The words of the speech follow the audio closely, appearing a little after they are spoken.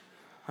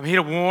I'm here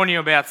to warn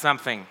you about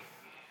something.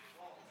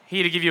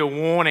 Here to give you a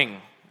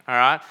warning, all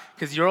right?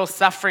 Because you're all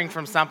suffering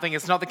from something.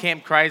 It's not the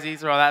camp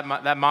crazies, or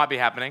that might be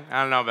happening.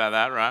 I don't know about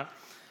that, right?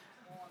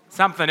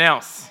 Something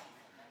else.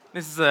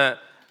 This is a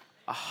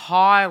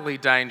highly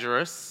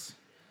dangerous,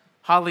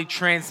 highly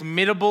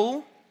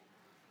transmittable,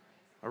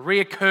 a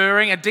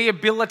reoccurring, a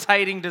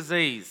debilitating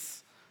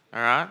disease, all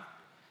right?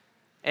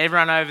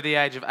 Everyone over the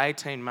age of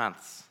 18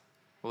 months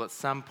will at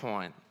some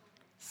point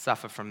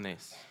suffer from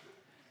this.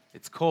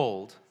 It's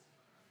called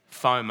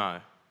FOMO,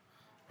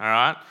 all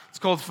right? It's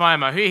called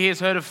FOMO. Who here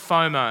has heard of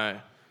FOMO?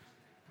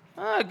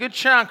 Oh, a good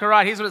chunk. All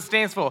right, here's what it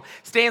stands for.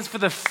 It stands for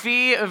the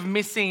fear of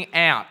missing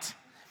out.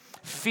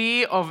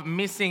 Fear of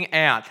missing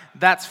out.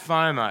 That's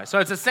FOMO. So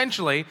it's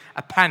essentially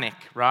a panic,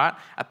 right?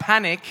 A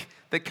panic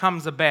that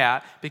comes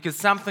about because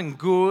something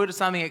good,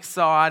 something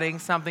exciting,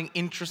 something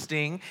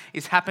interesting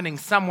is happening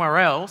somewhere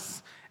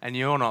else and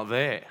you're not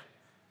there.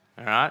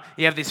 All right?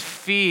 You have this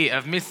fear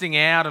of missing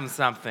out on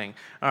something.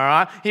 All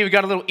right? Here we've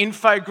got a little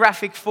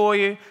infographic for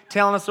you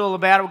telling us all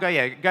about it.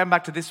 We'll go, going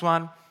back to this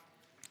one.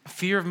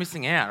 Fear of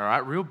missing out, all right?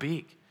 Real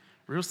big,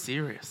 real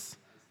serious,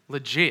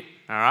 legit,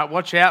 all right?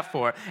 Watch out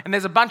for it. And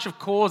there's a bunch of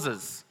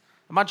causes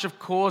of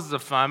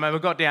FOMO.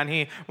 We've got down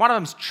here. One of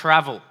them's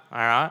travel, all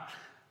right?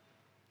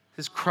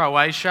 This is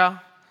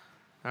Croatia,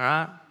 all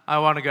right? I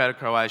want to go to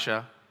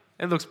Croatia.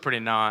 It looks pretty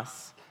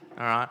nice,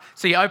 all right?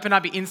 So you open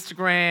up your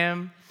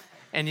Instagram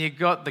and you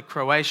got the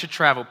Croatia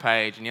travel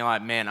page and you're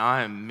like, man,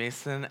 I am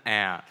missing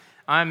out.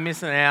 I'm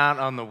missing out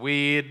on the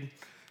weird,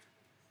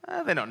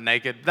 they're not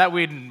naked, that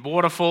weird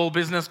waterfall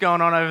business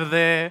going on over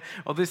there,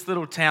 or this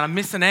little town. I'm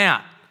missing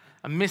out.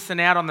 I'm missing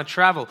out on the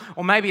travel.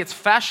 Or maybe it's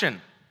fashion.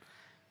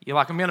 You're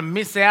like, I'm going to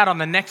miss out on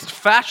the next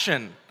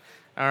fashion,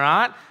 all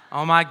right?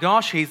 Oh my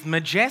gosh, he's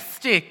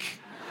majestic,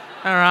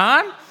 all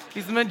right?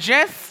 He's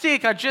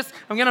majestic.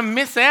 I'm going to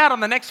miss out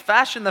on the next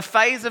fashion, the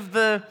phase of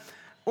the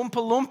Oompa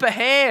Loompa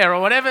hair or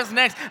whatever's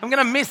next. I'm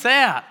going to miss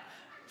out.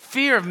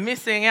 Fear of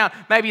missing out.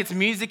 Maybe it's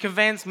music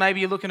events.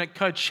 Maybe you're looking at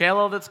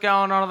Coachella that's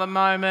going on at the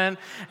moment.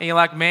 And you're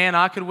like, man,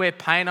 I could wear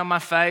paint on my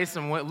face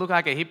and look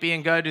like a hippie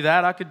and go do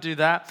that. I could do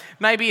that.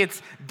 Maybe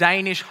it's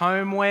Danish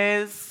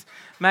homewares.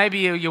 Maybe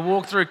you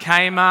walk through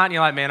Kmart and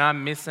you're like, man,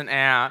 I'm missing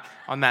out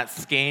on that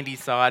Scandi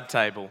side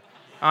table.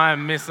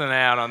 I'm missing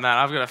out on that.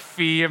 I've got a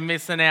fear of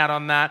missing out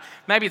on that.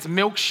 Maybe it's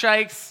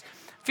milkshakes.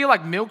 I feel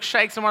like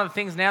milkshakes are one of the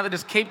things now that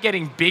just keep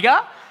getting bigger.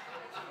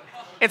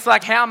 It's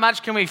like, how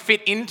much can we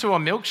fit into a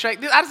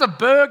milkshake? That's a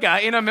burger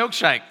in a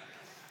milkshake.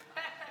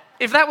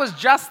 If that was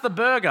just the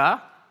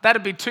burger,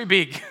 that'd be too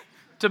big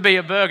to be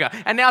a burger.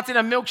 And now it's in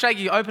a milkshake.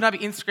 You open up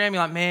your Instagram,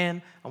 you're like,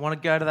 man, I want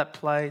to go to that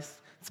place.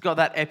 It's got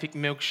that epic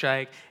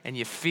milkshake. And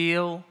you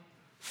feel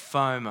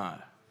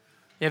FOMO.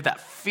 You have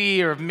that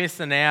fear of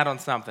missing out on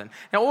something.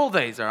 Now, all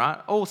these, all right,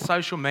 all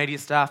social media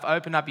stuff,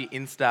 open up your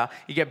Insta,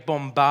 you get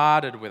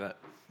bombarded with it.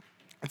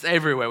 It's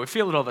everywhere. We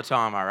feel it all the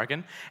time, I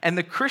reckon. And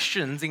the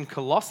Christians in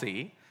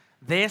Colossae,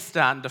 they're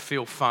starting to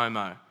feel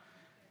FOMO.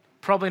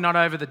 Probably not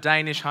over the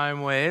Danish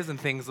homewares and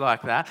things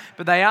like that,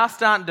 but they are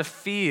starting to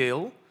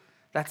feel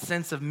that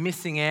sense of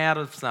missing out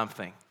of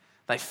something.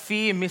 They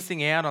fear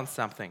missing out on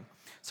something.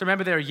 So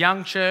remember, they're a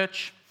young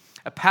church.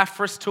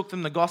 Epaphras took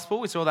them the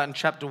gospel. We saw that in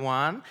chapter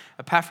 1.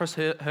 Epaphras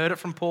heard it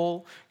from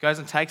Paul, goes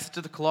and takes it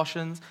to the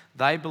Colossians.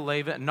 They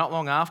believe it. And not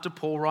long after,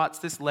 Paul writes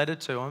this letter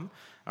to them.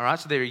 All right,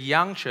 so they're a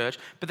young church.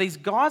 But these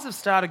guys have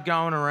started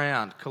going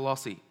around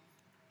Colossae.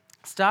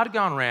 Started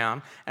going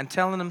around and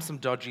telling them some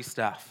dodgy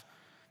stuff.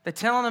 They're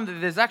telling them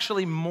that there's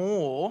actually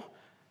more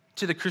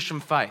to the Christian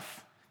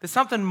faith. There's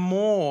something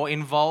more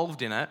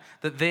involved in it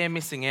that they're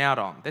missing out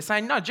on. They're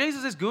saying, no,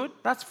 Jesus is good.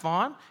 That's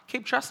fine.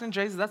 Keep trusting in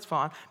Jesus. That's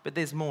fine. But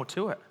there's more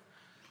to it.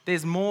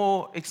 There's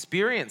more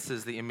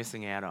experiences that you're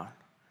missing out on.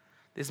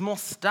 There's more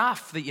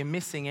stuff that you're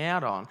missing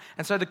out on.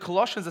 And so the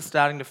Colossians are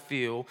starting to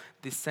feel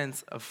this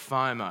sense of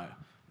FOMO.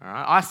 All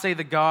right? I see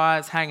the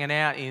guys hanging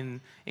out in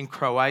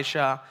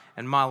Croatia,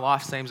 and my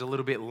life seems a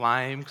little bit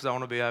lame because I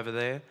want to be over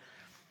there.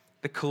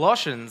 The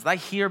Colossians, they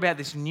hear about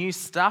this new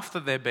stuff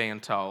that they're being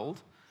told,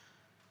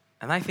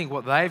 and they think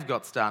what they've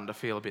got starting to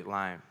feel a bit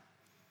lame.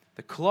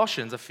 The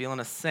Colossians are feeling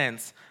a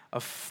sense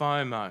of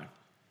FOMO.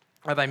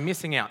 Are they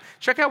missing out?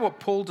 Check out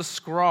what Paul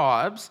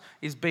describes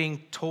is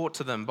being taught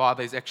to them by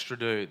these extra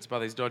dudes, by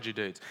these dodgy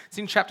dudes. It's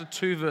in chapter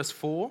 2, verse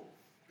 4,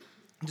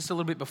 just a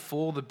little bit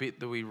before the bit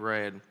that we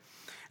read.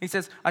 He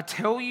says, I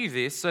tell you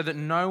this so that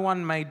no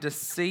one may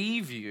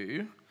deceive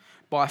you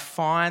by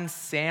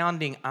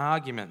fine-sounding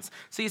arguments.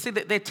 So you see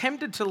that they're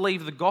tempted to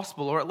leave the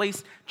gospel, or at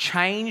least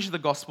change the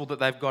gospel that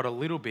they've got a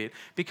little bit,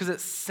 because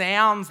it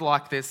sounds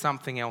like there's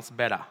something else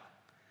better.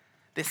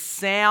 There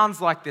sounds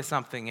like there's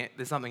something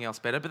else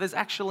better, but there's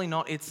actually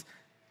not. It's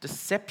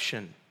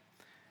deception.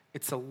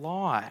 It's a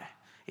lie.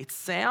 It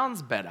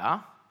sounds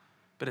better,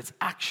 but it's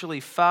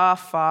actually far,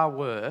 far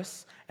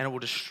worse, and it will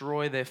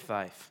destroy their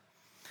faith.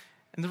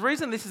 And the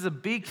reason this is a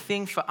big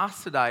thing for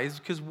us today is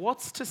because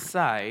what's to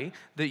say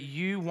that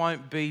you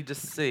won't be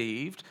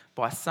deceived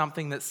by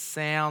something that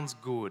sounds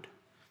good?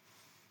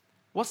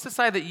 What's to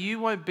say that you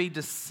won't be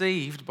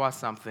deceived by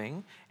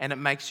something and it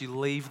makes you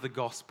leave the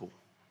gospel?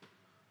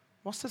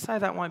 What's to say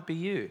that won't be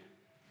you?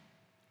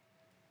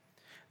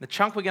 The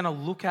chunk we're going to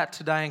look at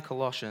today in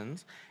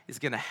Colossians is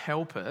going to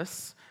help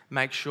us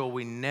make sure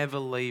we never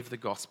leave the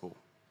gospel.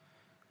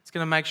 It's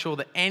going to make sure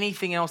that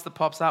anything else that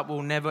pops up,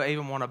 we'll never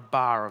even want a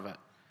bar of it.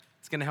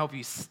 It's going to help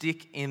you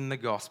stick in the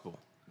gospel.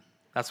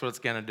 That's what it's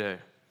going to do.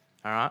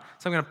 All right?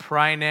 So I'm going to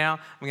pray now.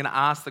 I'm going to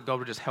ask that God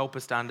would just help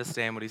us to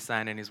understand what he's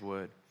saying in his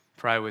word.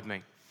 Pray with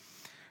me.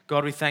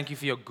 God, we thank you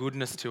for your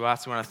goodness to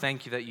us. We want to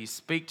thank you that you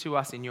speak to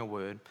us in your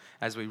word.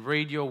 As we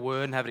read your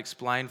word and have it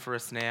explained for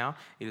us now,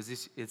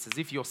 it's as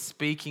if you're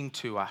speaking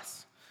to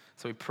us.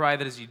 So we pray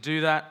that as you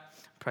do that,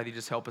 pray that you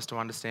just help us to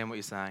understand what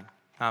you're saying.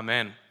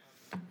 Amen.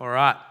 All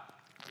right.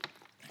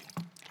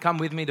 Come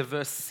with me to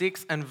verse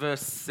 6 and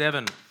verse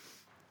 7.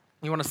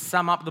 You want to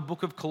sum up the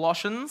book of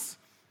Colossians?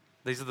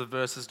 These are the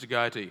verses to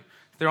go to.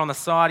 They're on the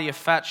side of your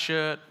fat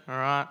shirt, all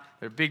right?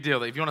 They're a big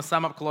deal. If you want to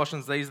sum up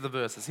Colossians, these are the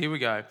verses. Here we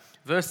go.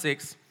 Verse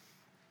 6,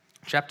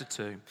 chapter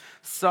 2.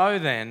 So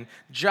then,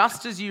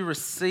 just as you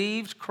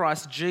received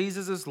Christ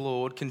Jesus as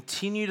Lord,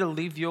 continue to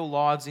live your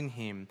lives in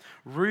him,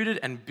 rooted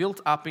and built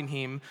up in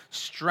him,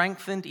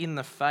 strengthened in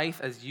the faith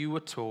as you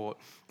were taught,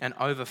 and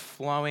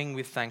overflowing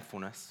with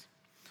thankfulness.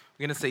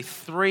 We're going to see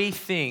three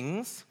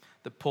things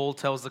that Paul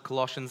tells the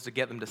Colossians to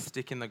get them to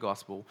stick in the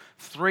gospel.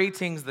 Three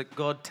things that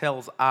God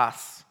tells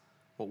us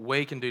what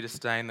we can do to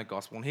stay in the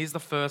gospel. And here's the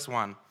first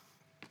one.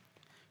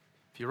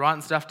 If you're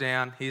writing stuff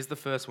down, here's the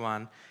first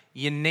one.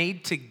 You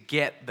need to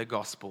get the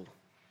gospel.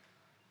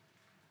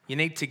 You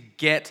need to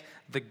get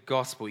the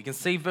gospel. You can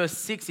see verse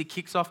 6, he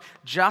kicks off,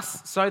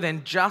 just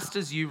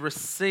as you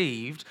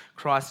received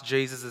Christ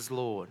Jesus as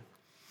Lord.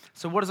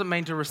 So what does it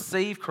mean to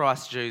receive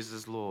Christ Jesus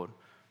as Lord?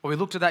 Well, we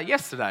looked at that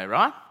yesterday,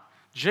 right?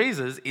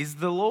 Jesus is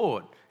the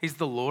Lord. He's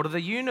the Lord of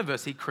the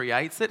universe. He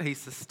creates it. He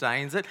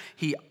sustains it.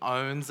 He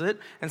owns it.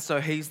 And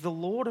so he's the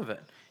Lord of it.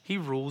 He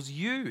rules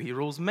you. He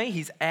rules me.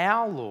 He's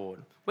our Lord,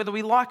 whether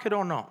we like it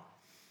or not.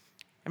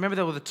 Remember,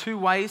 there were the two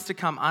ways to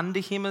come under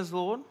him as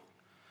Lord.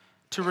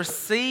 To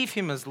receive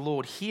him as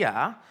Lord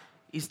here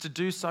is to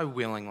do so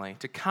willingly,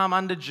 to come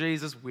under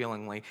Jesus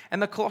willingly.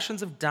 And the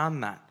Colossians have done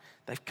that.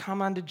 They've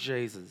come under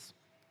Jesus.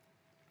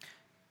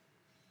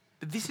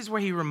 But this is where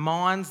he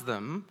reminds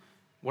them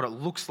what it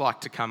looks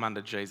like to come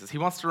under Jesus. He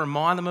wants to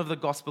remind them of the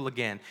gospel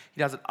again. He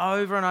does it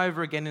over and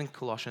over again in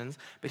Colossians,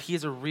 but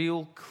here's a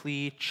real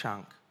clear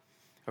chunk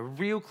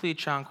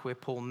where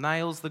Paul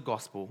nails the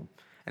gospel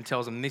and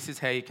tells them this is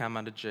how you come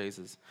under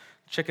Jesus.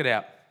 Check it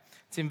out.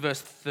 It's in verse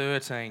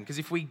 13, because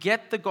if we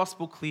get the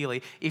gospel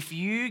clearly, if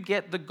you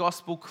get the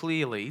gospel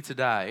clearly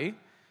today,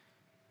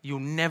 you'll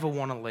never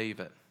want to leave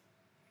it.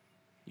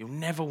 You'll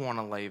never want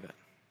to leave it.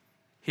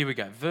 Here we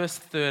go, verse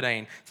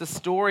 13. It's a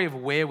story of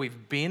where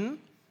we've been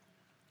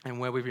and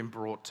where we've been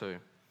brought to.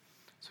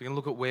 So we can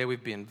look at where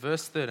we've been.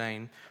 Verse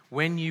 13,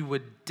 when you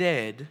were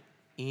dead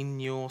in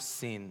your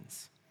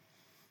sins.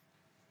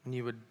 When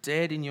you were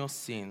dead in your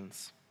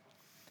sins.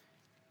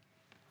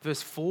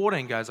 Verse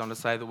 14 goes on to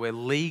say that we're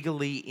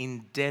legally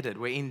indebted.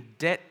 We're in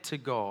debt to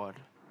God.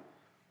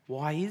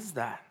 Why is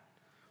that?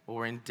 Well,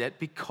 we're in debt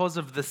because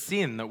of the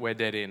sin that we're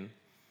dead in.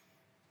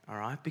 All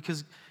right?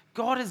 Because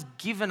God has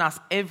given us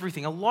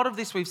everything. A lot of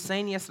this we've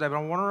seen yesterday, but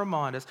I want to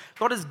remind us,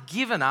 God has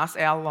given us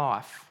our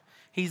life.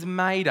 He's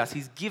made us.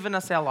 He's given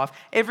us our life.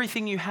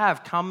 Everything you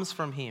have comes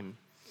from him.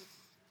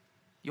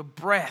 Your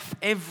breath,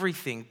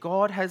 everything.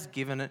 God has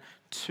given it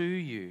to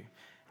you.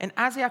 And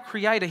as our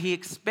creator, he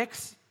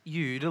expects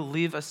you to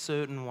live a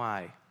certain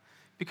way.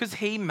 Because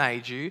he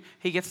made you,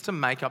 he gets to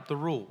make up the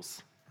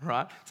rules,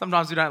 right?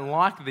 Sometimes we don't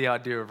like the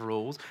idea of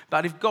rules,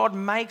 but if God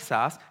makes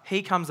us,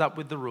 he comes up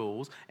with the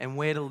rules and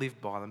where to live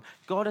by them.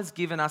 God has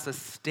given us a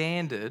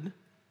standard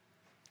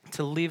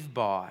to live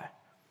by.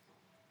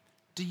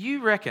 Do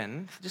you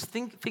reckon, just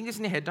think this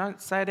in your head,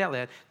 don't say it out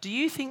loud, do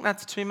you think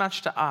that's too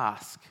much to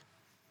ask?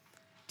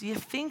 Do you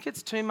think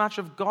it's too much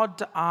of God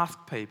to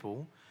ask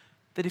people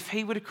that if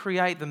he were to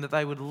create them, that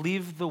they would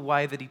live the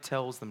way that he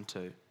tells them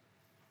to?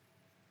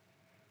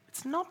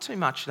 It's not too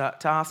much to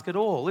ask at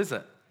all, is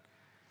it?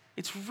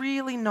 It's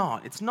really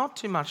not. It's not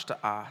too much to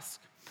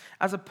ask.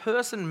 As a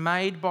person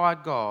made by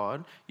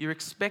God, you're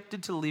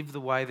expected to live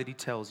the way that he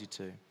tells you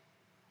to.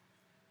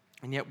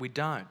 And yet we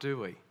don't, do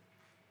we?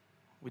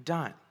 We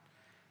don't.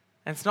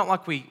 And it's not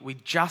like we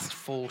just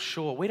fall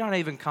short. We don't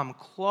even come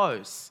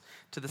close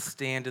to the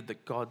standard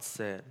that God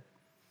said.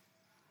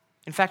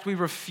 In fact, we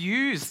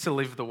refuse to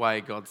live the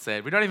way God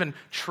said. We don't even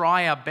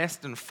try our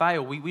best and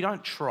fail. We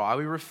don't try.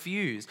 We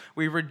refuse.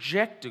 We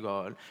reject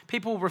God.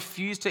 People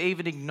refuse to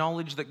even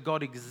acknowledge that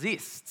God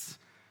exists,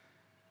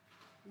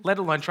 let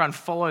alone try and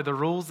follow the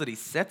rules that he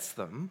sets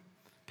them.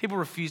 People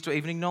refuse to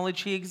even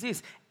acknowledge he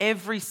exists.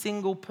 Every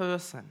single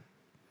person.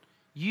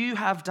 You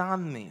have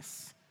done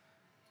this.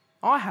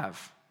 I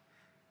have.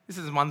 This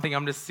is one thing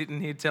I'm just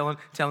sitting here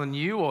telling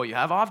you, or you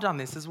have. I've done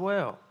this as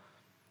well.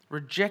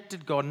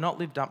 Rejected God, not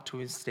lived up to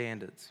his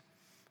standards.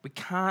 We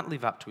can't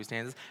live up to his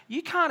standards.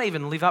 You can't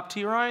even live up to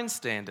your own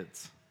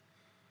standards.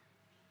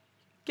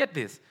 Get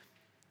this.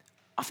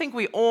 I think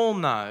we all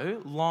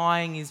know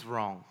lying is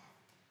wrong.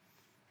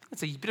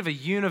 It's a bit of a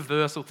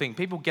universal thing.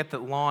 People get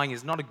that lying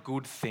is not a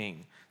good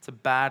thing. It's a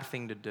bad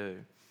thing to do.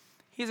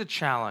 Here's a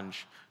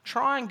challenge.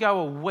 Try and go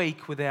a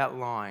week without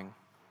lying.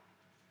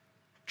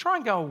 Try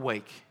and go a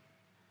week.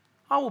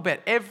 I will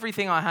bet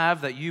everything I have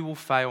that you will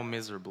fail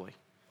miserably.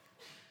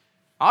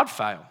 I'd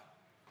fail.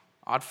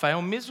 I'd fail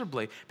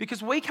miserably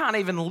because we can't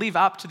even live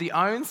up to the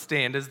own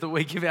standards that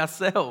we give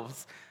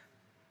ourselves.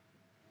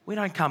 We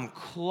don't come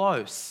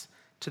close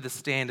to the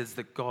standards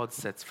that God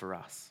sets for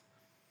us.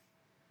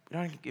 We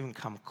don't even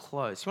come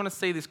close. You want to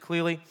see this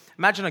clearly?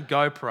 Imagine a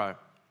GoPro,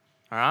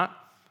 all right?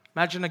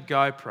 Imagine a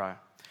GoPro.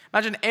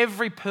 Imagine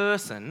every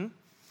person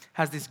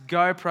has this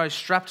GoPro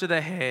strapped to their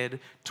head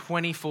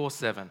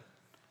 24/7.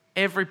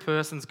 Every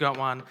person's got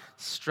one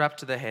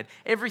strapped to their head.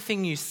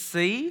 Everything you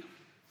see,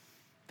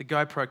 the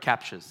GoPro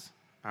captures,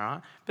 all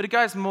right? But it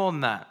goes more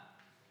than that.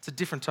 It's a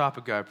different type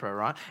of GoPro,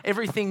 right?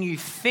 Everything you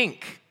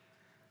think,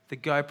 the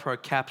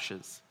GoPro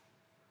captures.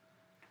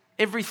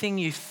 Everything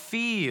you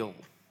feel,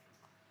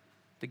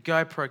 the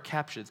GoPro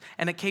captures.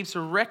 And it keeps a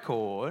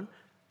record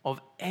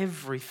of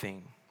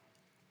everything.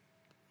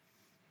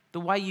 The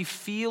way you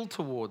feel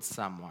towards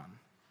someone,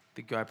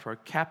 the GoPro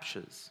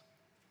captures.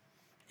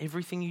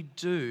 Everything you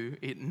do,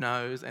 it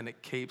knows and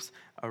it keeps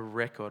a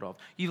record of.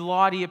 You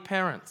lie to your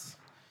parents.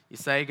 You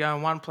say you go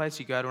in one place,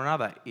 you go to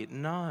another. It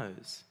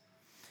knows.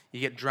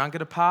 You get drunk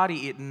at a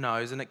party, it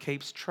knows and it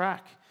keeps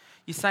track.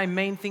 You say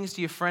mean things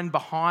to your friend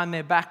behind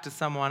their back to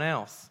someone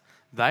else.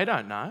 They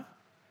don't know,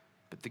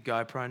 but the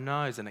GoPro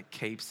knows and it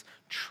keeps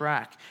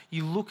track.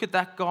 You look at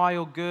that guy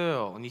or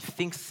girl and you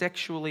think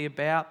sexually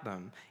about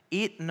them.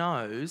 It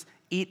knows,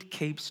 it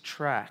keeps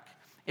track.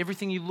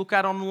 Everything you look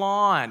at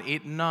online,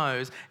 it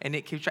knows and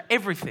it keeps track.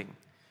 Everything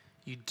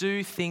you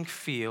do, think,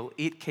 feel,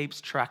 it keeps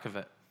track of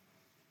it.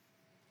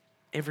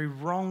 Every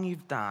wrong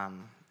you've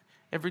done,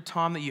 every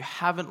time that you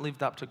haven't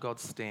lived up to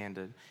God's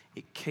standard,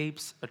 it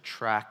keeps a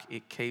track,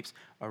 it keeps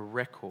a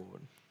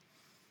record.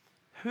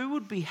 Who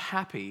would be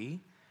happy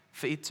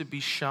for it to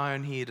be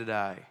shown here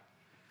today?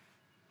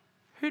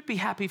 Who'd be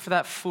happy for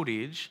that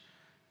footage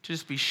to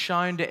just be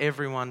shown to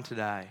everyone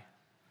today?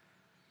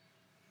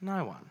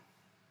 No one.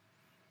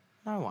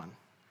 No one.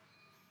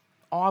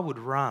 I would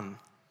run.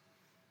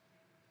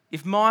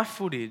 If my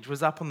footage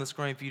was up on the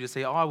screen for you to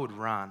see, I would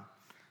run.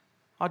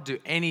 I'd do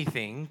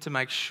anything to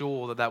make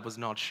sure that that was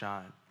not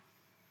shown.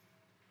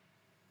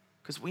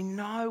 Because we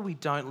know we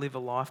don't live a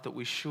life that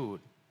we should.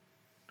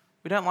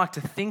 We don't like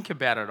to think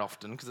about it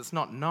often because it's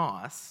not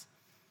nice,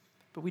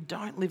 but we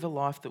don't live a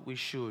life that we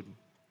should.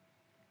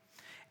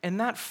 And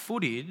that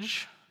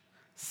footage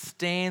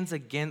stands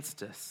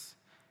against us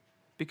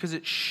because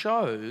it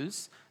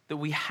shows that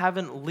we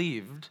haven't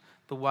lived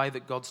the way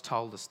that God's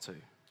told us to.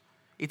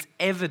 It's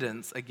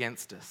evidence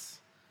against us.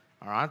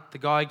 All right? The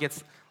guy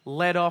gets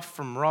let off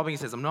from robbing. He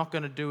says, I'm not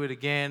going to do it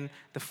again.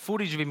 The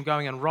footage of him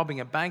going and robbing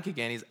a bank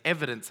again is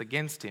evidence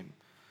against him.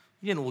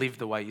 You didn't live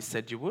the way you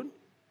said you would.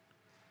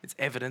 It's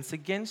evidence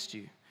against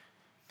you.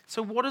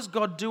 So what does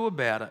God do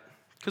about it?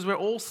 Because we're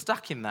all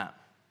stuck in that,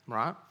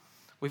 right?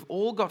 We've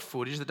all got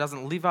footage that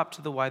doesn't live up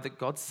to the way that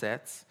God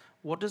sets.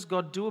 What does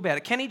God do about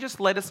it? Can he just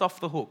let us off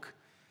the hook?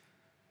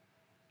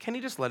 Can he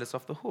just let us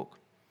off the hook?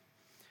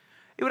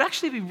 It would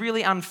actually be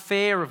really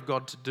unfair of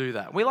God to do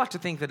that. We like to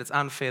think that it's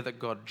unfair that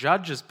God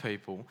judges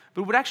people,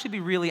 but it would actually be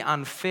really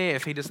unfair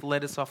if he just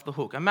let us off the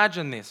hook.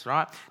 Imagine this,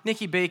 right?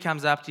 Nicky B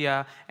comes up to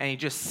you and he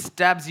just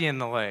stabs you in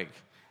the leg.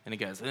 And he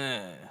goes,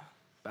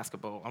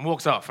 basketball, and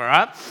walks off, all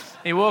right?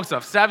 He walks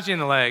off, stabs you in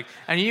the leg,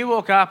 and you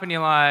walk up and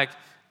you're like,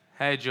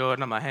 hey,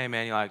 Jordan. I'm like, hey,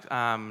 man. You're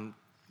like,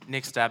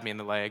 Nick stabbed me in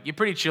the leg. You're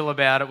pretty chill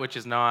about it, which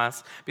is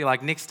nice. Be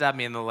like, Nick stabbed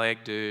me in the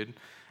leg, dude.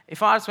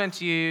 If I just went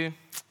to you,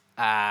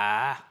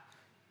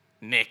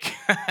 Nick,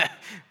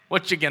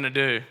 what you gonna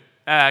do?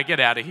 Get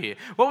out of here.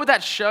 What would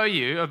that show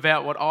you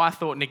about what I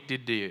thought Nick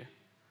did to you?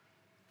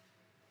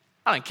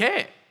 I don't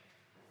care.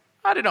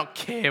 I do not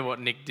care what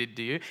Nick did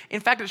to you.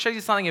 In fact, it shows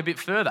you something a bit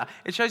further.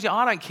 It shows you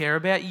I don't care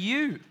about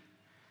you.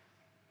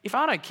 If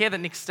I don't care that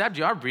Nick stabbed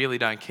you, I really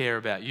don't care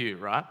about you,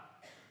 right?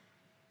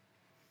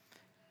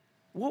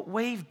 What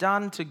we've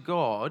done to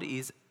God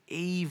is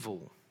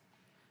evil.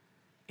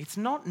 It's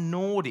not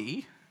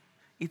naughty,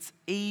 it's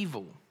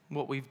evil,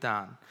 what we've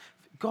done.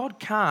 God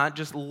can't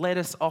just let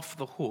us off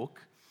the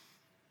hook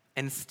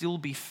and still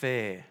be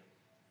fair.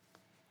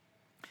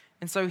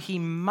 And so he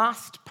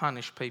must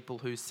punish people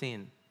who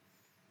sin.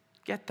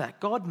 Get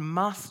that? God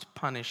must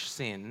punish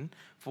sin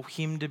for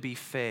him to be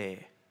fair.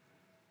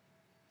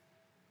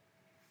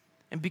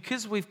 And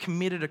because we've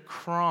committed a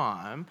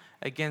crime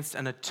against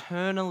an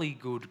eternally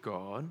good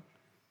God,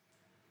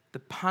 the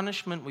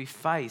punishment we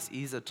face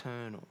is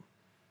eternal.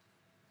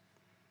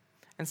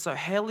 And so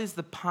hell is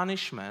the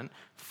punishment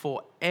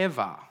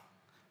forever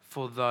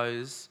for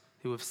those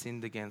who have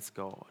sinned against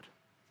God.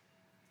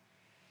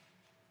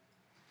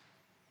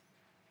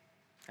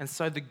 And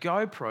so the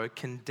GoPro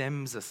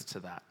condemns us to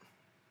that.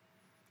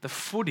 The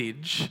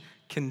footage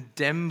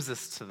condemns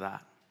us to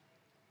that.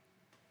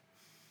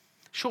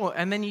 Sure,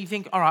 and then you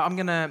think, all right, I'm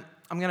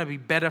gonna be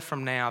better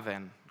from now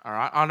then. All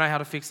right, I know how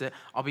to fix it.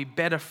 I'll be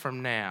better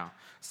from now.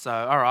 So,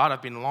 all right,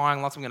 I've been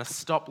lying lots. I'm going to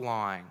stop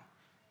lying.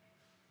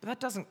 But that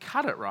doesn't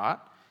cut it, right?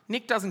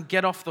 Nick doesn't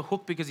get off the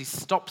hook because he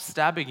stops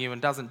stabbing you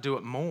and doesn't do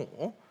it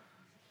more.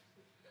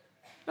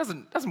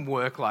 It doesn't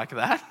work like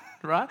that,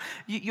 right?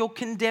 You're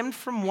condemned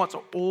from what's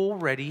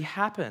already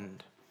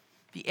happened.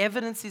 The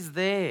evidence is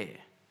there.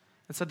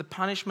 And so the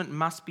punishment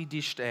must be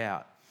dished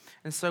out.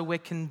 And so we're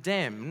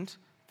condemned,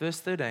 verse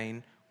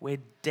 13, we're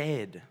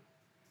dead.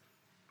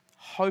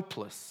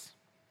 Hopeless.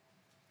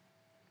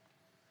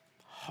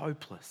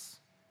 Hopeless.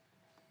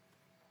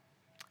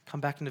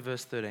 Come back into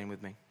verse 13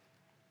 with me.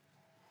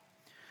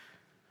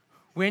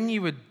 When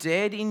you were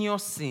dead in your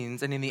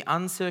sins and in the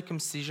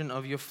uncircumcision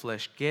of your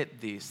flesh,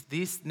 get this.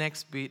 This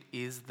next bit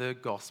is the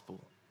gospel.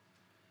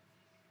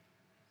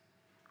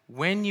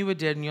 When you were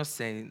dead in your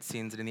sins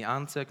and in the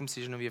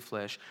uncircumcision of your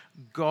flesh,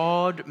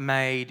 God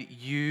made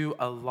you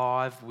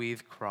alive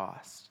with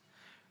Christ.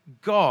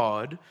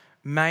 God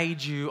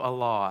made you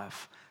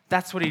alive.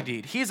 That's what he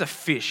did. Here's a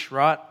fish,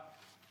 right?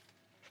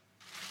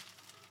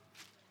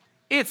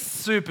 It's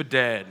super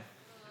dead.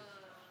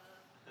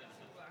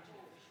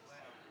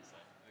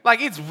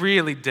 Like, it's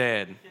really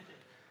dead.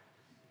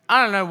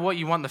 I don't know what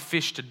you want the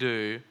fish to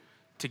do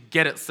to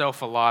get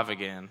itself alive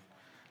again.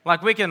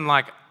 Like, we can,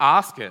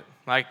 ask it.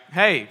 Like,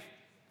 hey,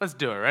 let's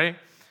do it, ready?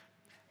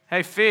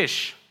 Hey,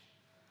 fish,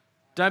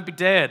 don't be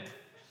dead.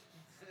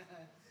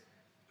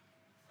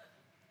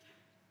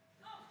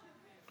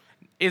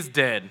 Is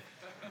dead.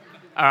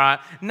 All right?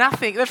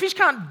 Nothing. The fish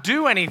can't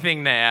do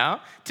anything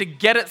now to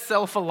get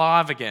itself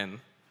alive again.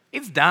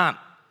 It's done.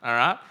 All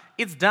right?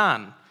 It's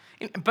done.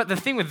 But the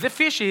thing with the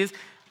fish is,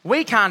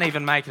 we can't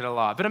even make it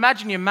alive. But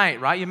imagine your mate,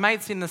 right? Your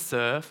mate's in the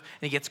surf,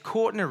 and he gets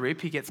caught in a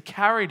rip, he gets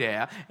carried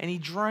out, and he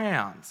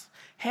drowns.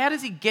 How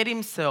does he get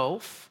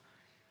himself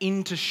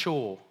into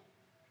shore?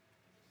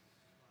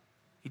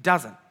 He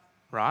doesn't,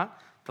 right?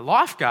 The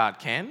lifeguard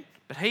can,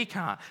 but he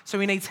can't. So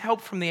he needs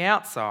help from the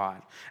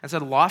outside. And so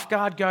the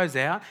lifeguard goes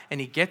out, and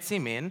he gets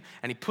him in,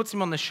 and he puts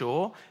him on the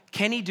shore.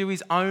 Can he do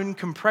his own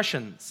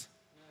compressions?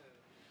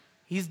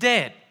 He's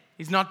dead.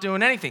 He's not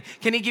doing anything.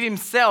 Can he give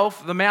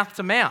himself the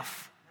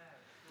mouth-to-mouth?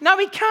 No,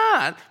 he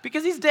can't,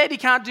 because he's dead. He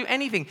can't do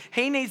anything.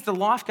 He needs the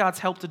lifeguard's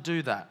help to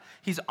do that.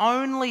 His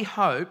only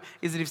hope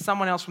is that if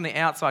someone else from the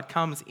outside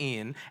comes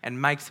in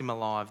and makes him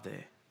alive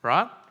there,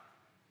 right?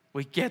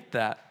 We get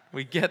that.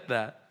 We get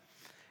that.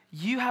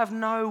 You have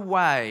no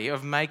way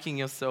of making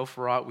yourself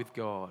right with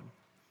God.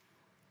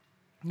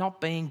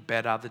 Not being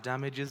better, the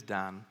damage is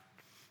done.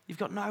 You've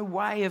got no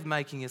way of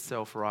making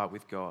yourself right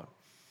with God.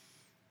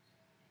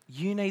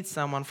 You need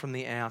someone from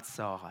the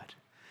outside.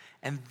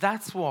 And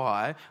that's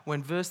why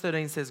when verse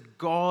 13 says,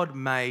 God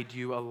made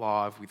you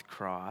alive with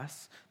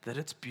Christ, that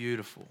it's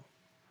beautiful.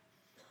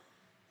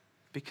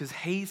 Because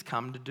he's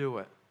come to do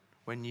it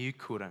when you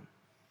couldn't.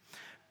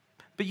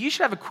 But you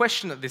should have a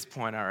question at this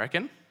point, I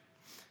reckon.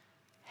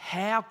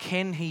 How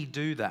can he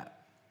do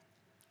that?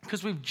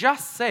 Because we've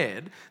just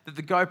said that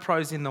the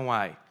GoPro's in the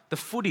way. The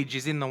footage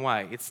is in the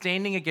way. It's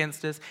standing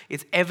against us.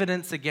 It's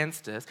evidence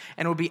against us.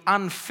 And it would be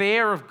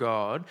unfair of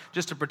God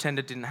just to pretend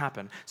it didn't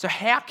happen. So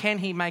how can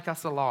he make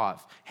us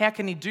alive? How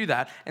can he do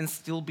that and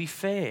still be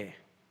fair?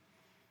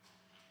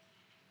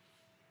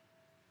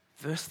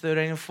 Verse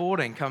 13 and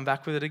 14, come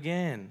back with it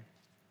again.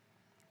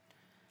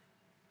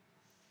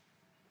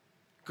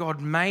 God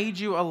made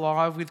you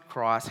alive with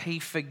Christ. He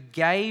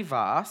forgave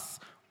us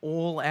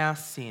all our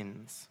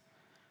sins,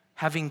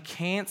 having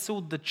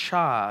cancelled the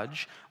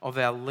charge of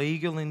our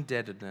legal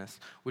indebtedness,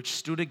 which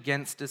stood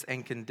against us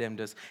and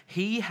condemned us.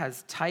 He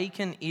has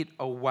taken it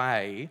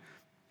away,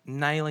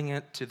 nailing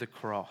it to the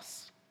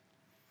cross.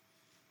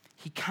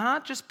 He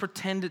can't just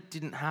pretend it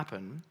didn't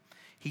happen.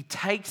 He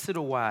takes it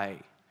away.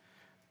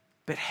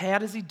 But how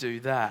does he do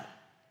that?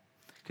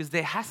 Because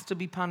there has to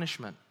be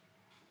punishment.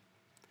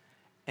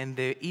 And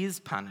there is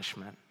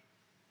punishment.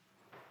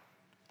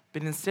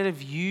 But instead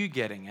of you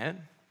getting it,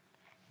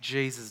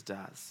 Jesus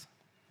does.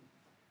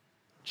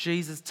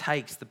 Jesus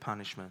takes the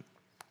punishment.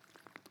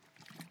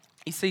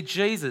 You see,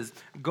 Jesus,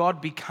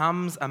 God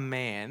becomes a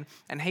man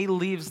and he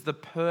lives the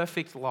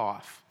perfect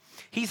life.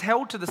 He's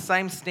held to the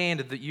same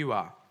standard that you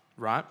are,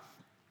 right?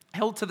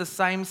 Held to the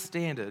same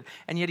standard,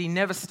 and yet he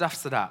never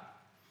stuffs it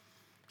up.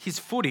 His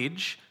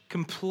footage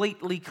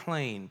completely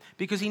clean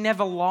because he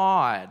never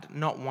lied,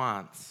 not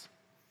once.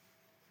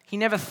 He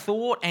never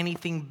thought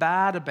anything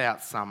bad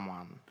about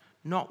someone,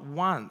 not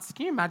once.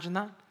 Can you imagine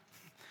that?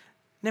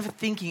 Never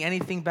thinking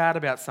anything bad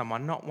about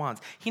someone, not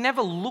once. He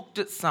never looked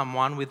at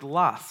someone with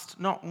lust,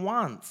 not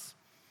once.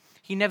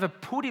 He never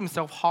put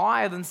himself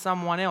higher than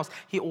someone else.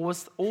 He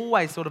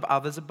always thought of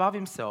others above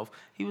himself.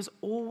 He was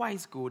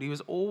always good. He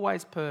was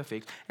always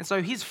perfect. And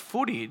so his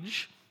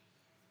footage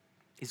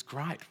is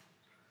great.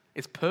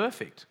 It's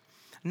perfect.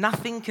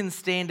 Nothing can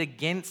stand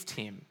against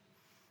him.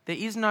 There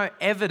is no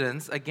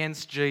evidence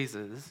against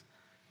Jesus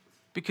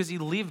because he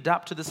lived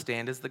up to the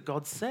standards that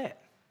God set.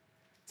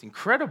 It's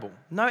incredible.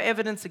 No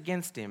evidence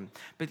against him.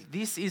 But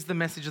this is the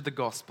message of the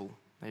gospel.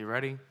 Are you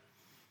ready?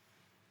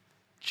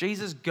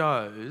 Jesus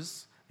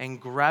goes and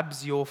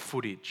grabs your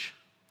footage.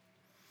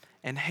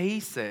 and he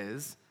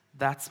says,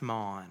 "That's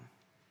mine."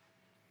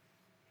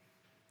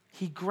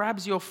 He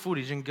grabs your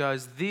footage and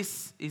goes,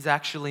 "This is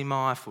actually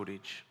my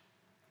footage."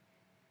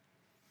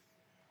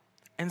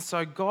 And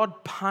so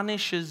God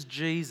punishes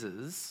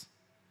Jesus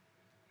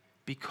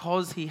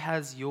because he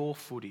has your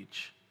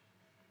footage.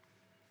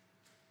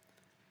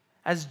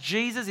 As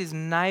Jesus is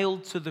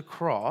nailed to the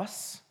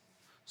cross,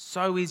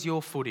 so is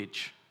your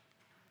footage.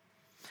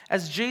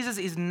 As Jesus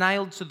is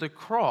nailed to the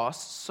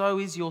cross, so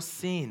is your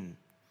sin.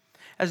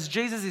 As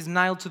Jesus is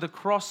nailed to the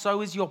cross,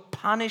 so is your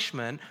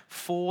punishment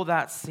for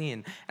that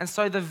sin. And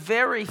so the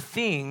very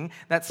thing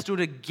that stood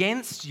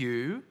against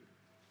you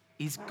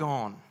is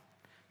gone,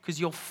 because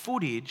your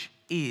footage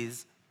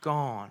is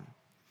gone.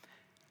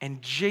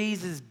 And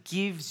Jesus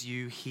gives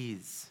you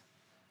his.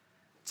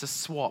 It's a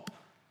swap.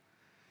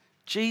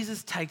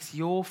 Jesus takes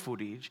your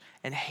footage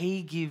and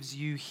he gives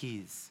you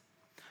his.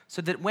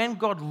 So that when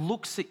God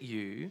looks at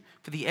you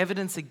for the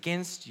evidence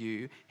against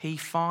you, he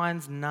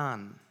finds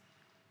none.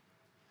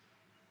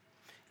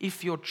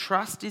 If your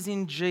trust is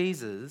in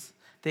Jesus,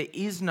 there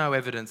is no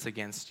evidence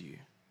against you,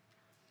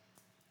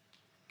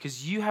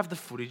 because you have the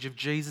footage of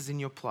Jesus in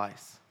your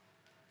place,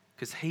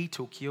 because he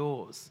took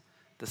yours.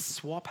 The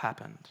swap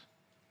happened.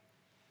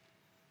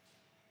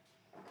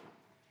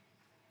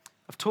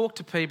 I've talked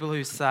to people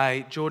who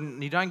say,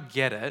 "Jordan, you don't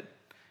get it.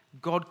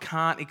 God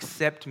can't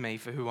accept me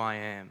for who I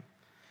am.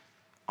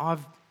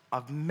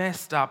 I've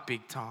messed up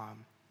big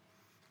time.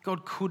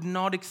 God could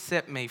not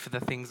accept me for the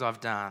things I've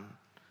done.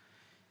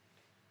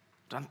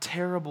 Done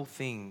terrible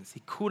things.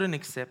 He couldn't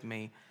accept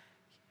me."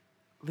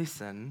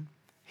 Listen,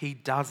 he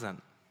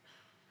doesn't.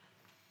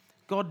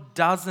 God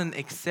doesn't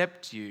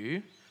accept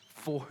you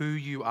for who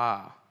you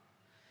are.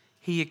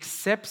 He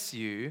accepts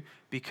you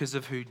because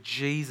of who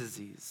Jesus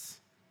is.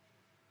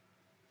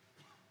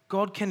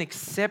 God can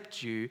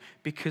accept you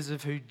because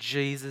of who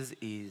Jesus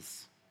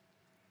is.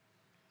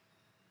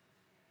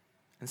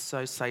 And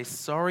so say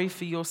sorry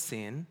for your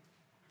sin.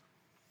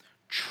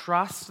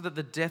 Trust that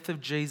the death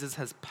of Jesus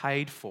has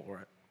paid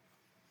for it.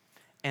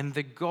 And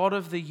the God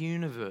of the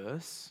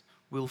universe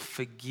will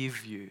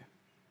forgive you.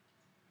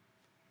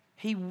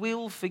 He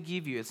will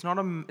forgive you. It's not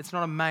a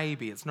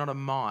maybe, it's not a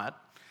might.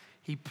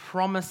 He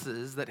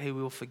promises that he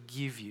will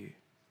forgive you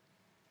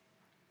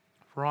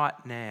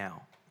right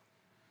now.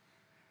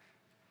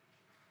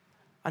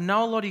 I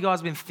know a lot of you guys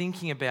have been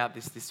thinking about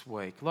this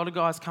week. A lot of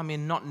guys come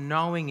in not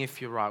knowing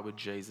if you're right with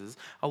Jesus.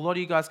 A lot of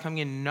you guys coming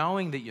in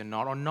knowing that you're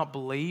not, or not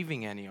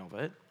believing any of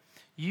it.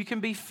 You can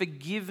be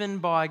forgiven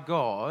by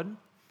God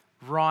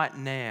right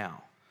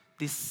now,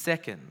 this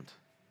second.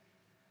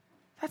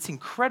 That's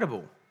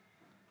incredible.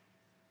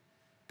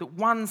 That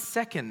 1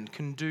 second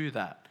can do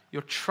that.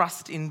 Your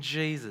trust in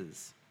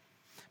Jesus.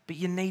 But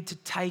you need to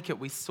take it.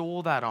 We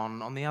saw that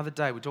on the other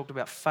day. We talked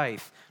about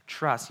faith,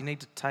 trust. You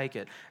need to take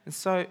it. And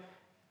so,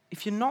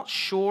 if you're not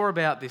sure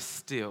about this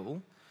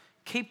still,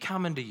 keep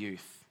coming to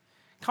youth.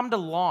 Come to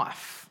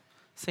life.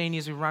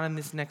 Seniors who run in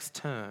this next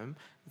term,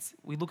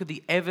 we look at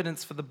the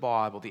evidence for the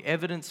Bible, the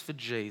evidence for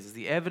Jesus,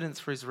 the evidence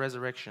for his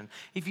resurrection.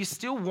 If you're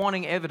still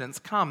wanting evidence,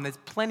 come. There's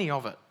plenty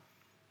of it.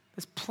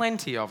 There's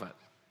plenty of it.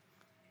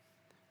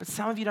 But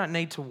some of you don't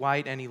need to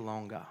wait any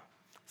longer.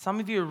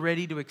 Some of you are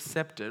ready to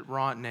accept it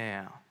right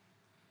now.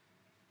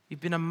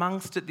 You've been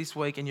amongst it this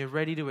week and you're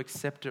ready to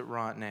accept it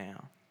right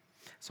now.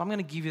 So I'm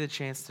going to give you the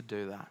chance to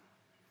do that.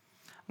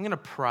 I'm going to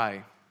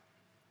pray.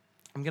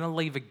 I'm going to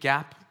leave a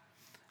gap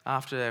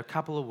after a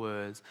couple of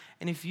words.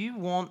 And if you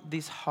want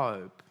this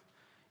hope,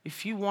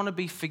 if you want to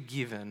be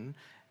forgiven,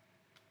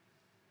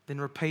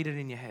 then repeat it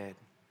in your head.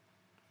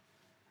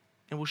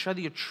 And we'll show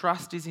that your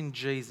trust is in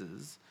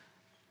Jesus.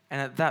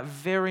 And at that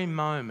very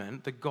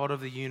moment, the God of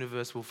the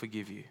universe will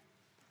forgive you.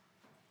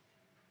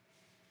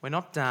 We're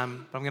not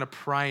done, but I'm going to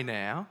pray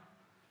now.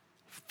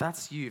 If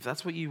that's you, if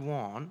that's what you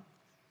want,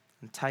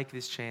 and take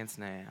this chance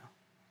now.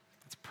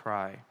 Let's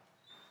pray.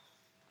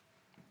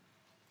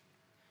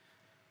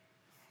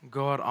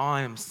 God,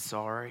 I am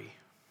sorry.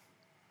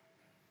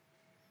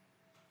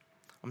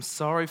 I'm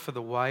sorry for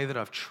the way that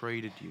I've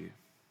treated you.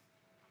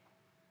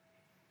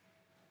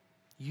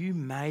 You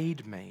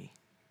made me,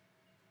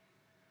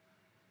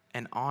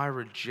 and I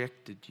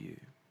rejected you.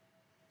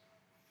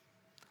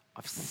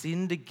 I've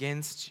sinned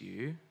against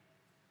you,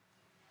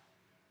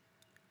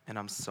 and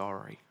I'm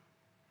sorry.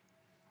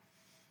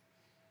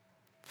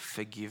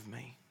 Forgive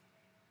me.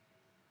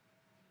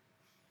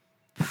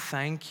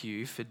 Thank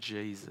you for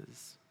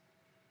Jesus.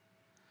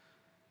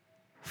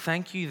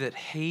 Thank you that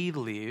he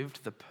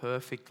lived the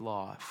perfect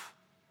life.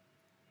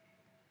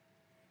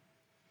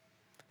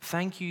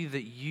 Thank you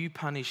that you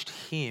punished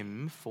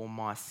him for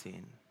my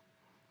sin.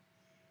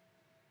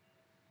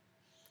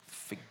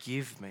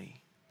 Forgive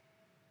me.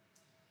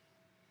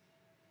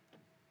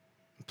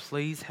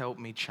 Please help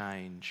me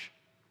change.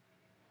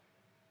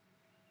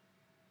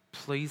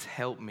 Please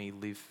help me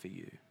live for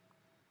you.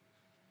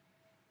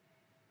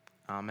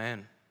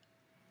 Amen.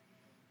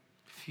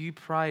 If you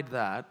prayed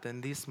that,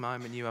 then this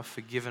moment you are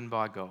forgiven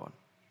by God.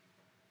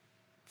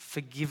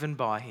 Forgiven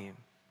by him.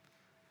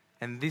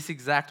 And this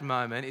exact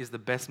moment is the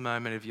best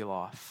moment of your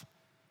life.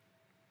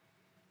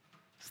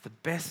 It's the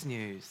best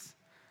news.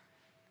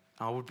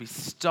 I would be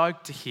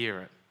stoked to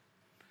hear it.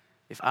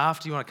 If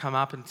after you want to come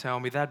up and tell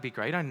me, that'd be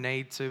great. You don't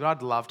need to, but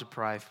I'd love to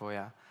pray for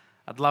you.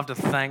 I'd love to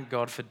thank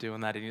God for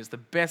doing that in you. It's the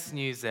best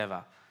news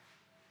ever.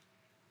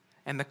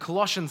 And the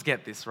Colossians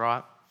get this,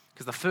 right?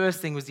 Because the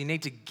first thing was you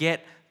need to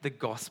get the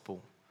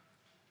gospel.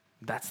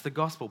 That's the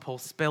gospel. Paul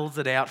spells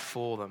it out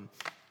for them.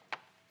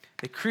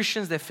 They're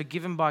Christians, they're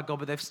forgiven by God,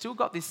 but they've still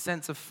got this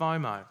sense of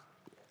FOMO.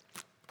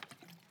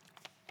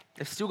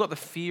 They've still got the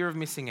fear of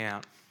missing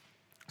out.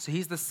 So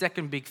here's the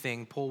second big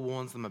thing Paul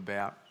warns them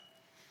about.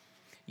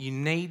 You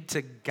need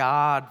to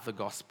guard the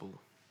gospel.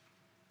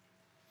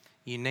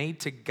 You need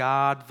to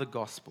guard the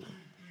gospel.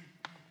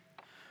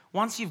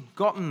 Once you've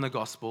gotten the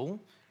gospel,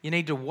 you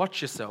need to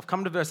watch yourself.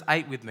 Come to verse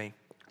 8 with me.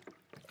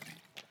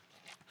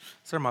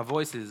 Sorry, my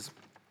voice is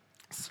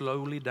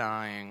slowly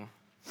dying.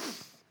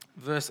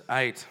 Verse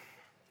 8.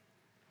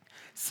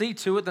 See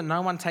to it that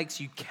no one takes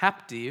you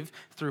captive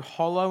through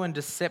hollow and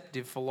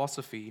deceptive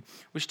philosophy,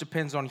 which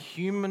depends on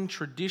human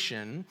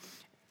tradition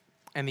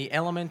and the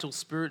elemental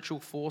spiritual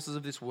forces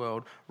of this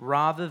world,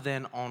 rather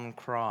than on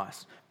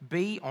Christ.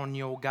 Be on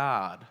your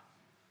guard.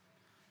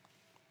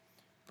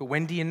 But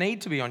when do you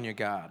need to be on your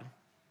guard?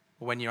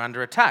 When you're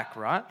under attack,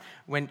 right?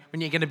 When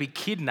you're going to be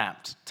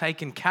kidnapped,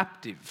 taken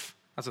captive.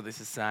 That's what this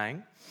is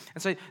saying.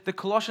 And so the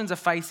Colossians are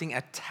facing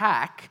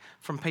attack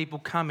from people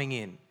coming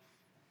in.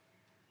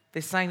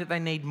 They're saying that they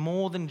need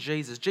more than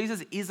Jesus.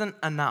 Jesus isn't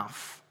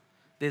enough.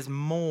 There's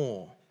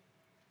more.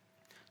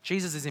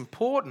 Jesus is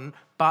important,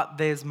 but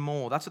there's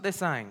more. That's what they're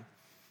saying.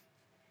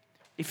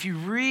 If you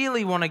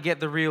really want to get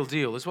the real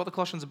deal, this is what the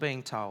Colossians are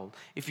being told.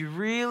 If you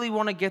really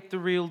want to get the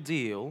real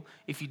deal,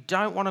 if you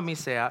don't want to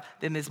miss out,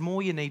 then there's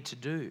more you need to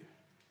do.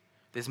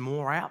 There's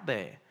more out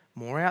there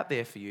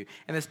for you.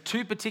 And there's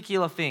two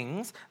particular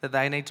things that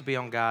they need to be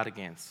on guard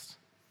against.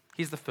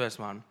 Here's the first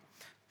one.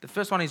 The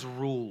first one is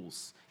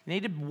rules. You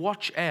need to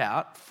watch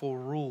out for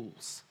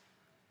rules.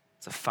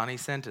 It's a funny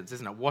sentence,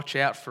 isn't it? Watch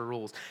out for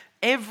rules.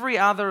 Every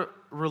other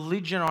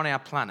religion on our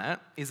planet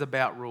is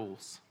about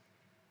rules.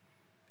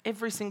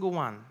 Every single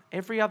one.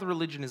 Every other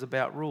religion is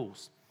about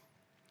rules.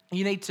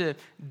 You need to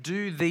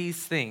do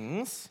these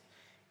things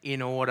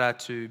in order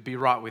to be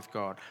right with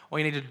God. Or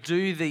you need to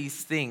do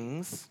these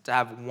things to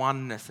have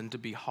oneness and to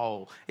be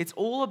whole. It's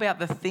all about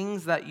the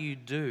things that you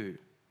do.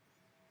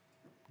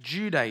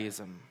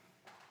 Judaism,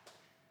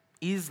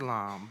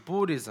 Islam,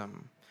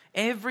 Buddhism,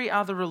 every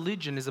other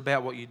religion is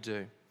about what you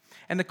do.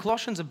 And the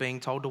Colossians are being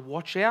told to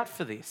watch out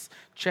for this.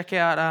 Check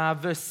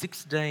out verse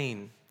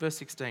 16. Verse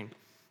 16.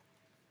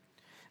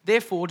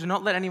 Therefore, do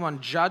not let anyone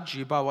judge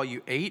you by what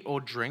you eat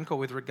or drink, or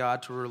with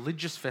regard to a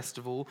religious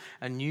festival,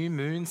 a new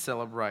moon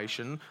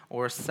celebration,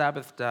 or a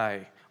Sabbath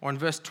day. Or in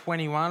verse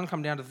 21,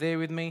 come down to there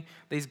with me,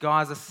 these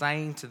guys are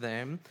saying to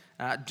them,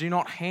 do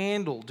not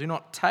handle, do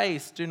not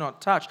taste, do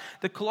not touch.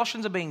 The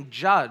Colossians are being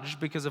judged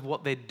because of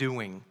what they're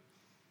doing.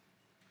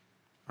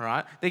 All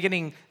right? They're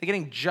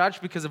getting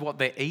judged because of what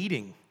they're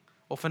eating,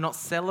 or for not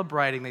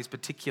celebrating these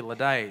particular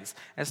days.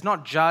 And it's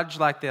not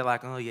judged like they're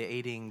like, oh, you're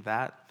eating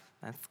that.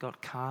 That's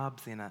got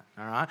carbs in it,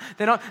 all right?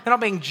 They're not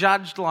being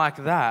judged like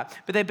that,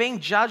 but they're being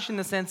judged in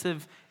the sense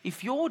of,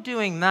 if you're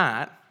doing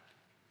that,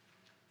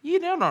 you're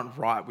not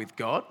right with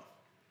God.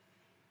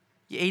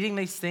 You're eating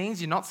these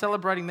things, you're not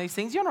celebrating these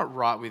things, you're not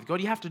right with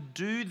God. You have to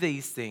do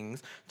these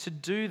things to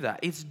do that.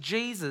 It's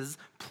Jesus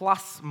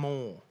plus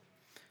more.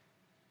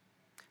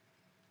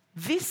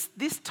 This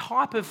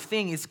type of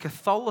thing is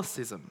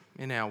Catholicism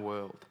in our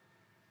world.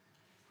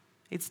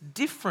 It's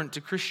different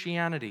to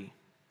Christianity.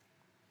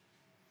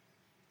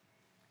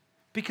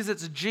 Because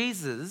it's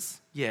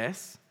Jesus,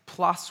 yes,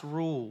 plus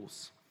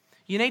rules.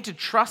 You need to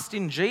trust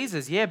in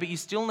Jesus, yeah, but you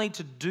still need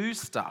to do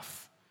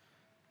stuff.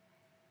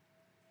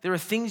 There are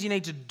things you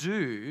need to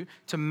do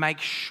to make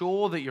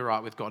sure that you're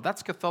right with God.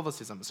 That's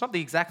Catholicism. It's not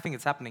the exact thing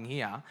that's happening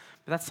here,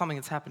 but that's something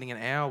that's happening in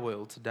our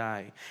world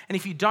today. And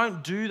if you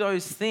don't do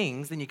those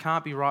things, then you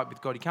can't be right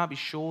with God. You can't be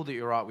sure that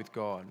you're right with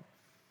God.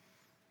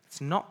 It's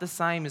not the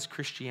same as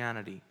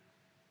Christianity.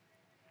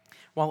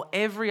 While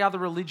every other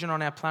religion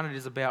on our planet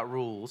is about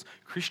rules,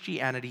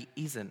 Christianity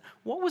isn't.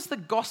 What was the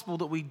gospel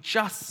that we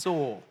just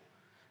saw,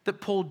 that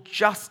Paul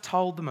just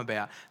told them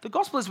about? The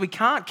gospel is we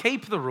can't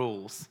keep the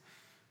rules.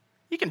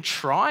 You can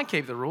try and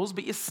keep the rules,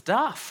 but you're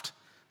stuffed.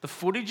 The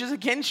footage is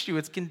against you.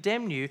 It's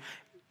condemned you.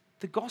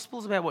 The gospel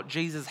is about what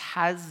Jesus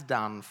has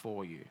done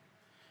for you,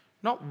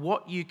 not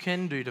what you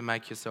can do to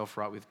make yourself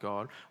right with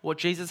God. What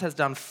Jesus has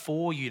done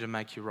for you to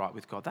make you right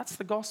with God. That's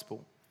the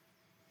gospel.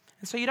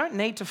 And so you don't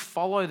need to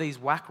follow these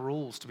whack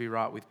rules to be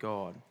right with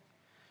God.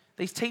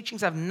 These teachings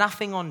have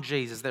nothing on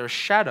Jesus. They're a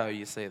shadow,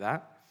 you see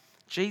that?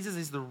 Jesus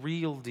is the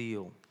real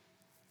deal.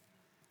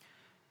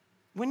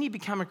 When you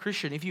become a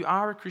Christian, if you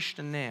are a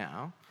Christian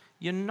now,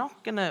 you're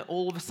not going to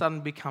all of a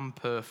sudden become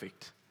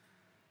perfect.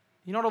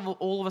 You're not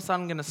all of a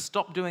sudden going to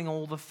stop doing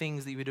all the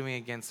things that you were doing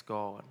against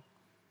God.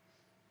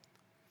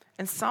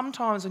 And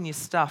sometimes when you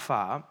stuff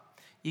up,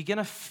 you're going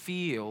to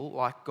feel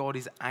like God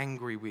is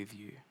angry with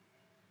you.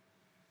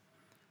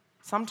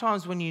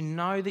 Sometimes when you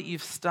know that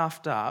you've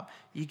stuffed up,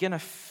 you're going to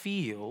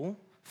feel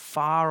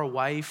far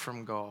away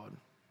from God,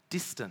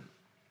 distant.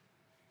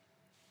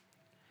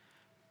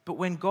 But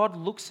when God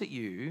looks at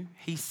you,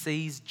 he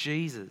sees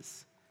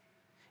Jesus.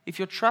 If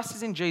your trust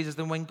is in Jesus,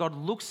 then when God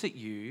looks at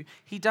you,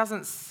 he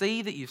doesn't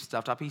see that you've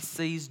stuffed up. He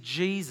sees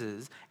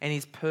Jesus and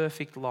his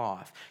perfect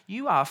life.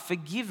 You are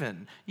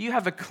forgiven. You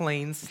have a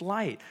clean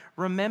slate.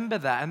 Remember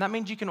that. And that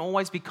means you can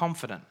always be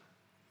confident.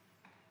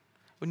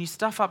 When you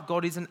stuff up,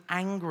 God isn't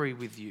angry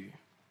with you.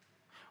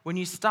 When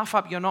you stuff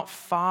up, you're not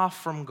far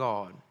from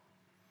God.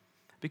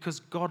 Because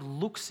God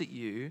looks at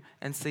you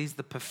and sees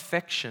the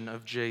perfection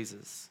of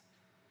Jesus.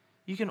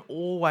 You can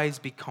always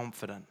be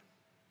confident.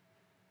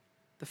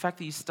 The fact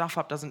that you stuff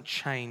up doesn't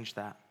change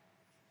that.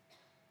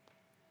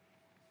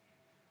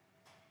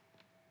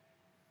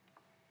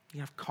 You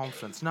have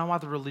confidence. No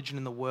other religion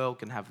in the world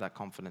can have that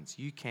confidence.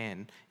 You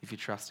can if you're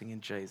trusting in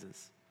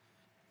Jesus.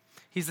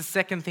 Here's the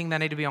second thing they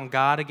need to be on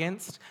guard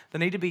against. They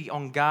need to be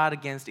on guard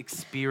against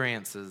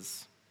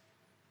experiences.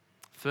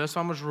 First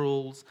one was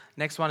rules.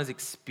 Next one is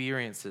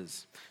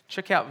experiences.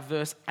 Check out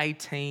verse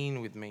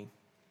 18 with me.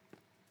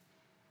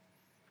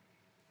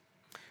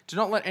 Do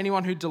not let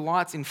anyone who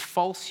delights in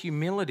false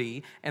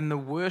humility and the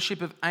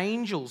worship of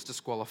angels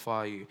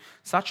disqualify you.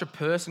 Such a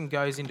person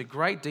goes into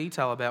great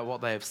detail about what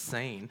they have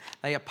seen.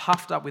 They are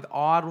puffed up with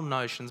idle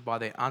notions by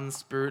their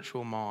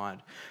unspiritual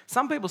mind.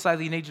 Some people say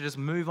that you need to just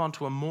move on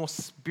to a more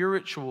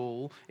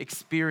spiritual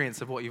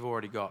experience of what you've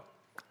already got.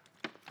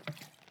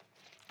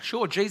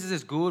 Sure, Jesus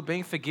is good,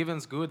 being forgiven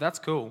is good, that's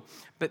cool,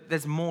 but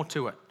there's more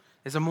to it.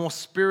 There's a more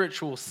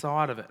spiritual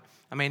side of it.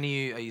 I mean,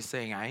 are you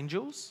seeing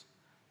angels?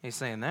 Are you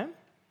seeing them?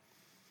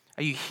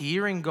 Are you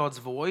hearing God's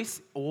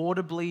voice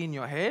audibly in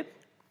your head?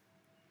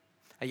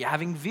 Are you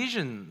having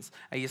visions?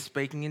 Are you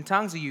speaking in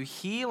tongues? Are you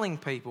healing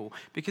people?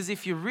 Because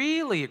if you're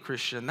really a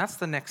Christian, that's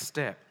the next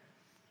step.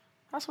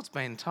 That's what's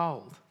being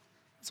told.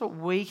 That's what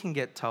we can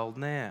get told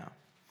now.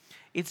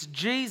 It's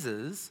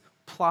Jesus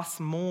plus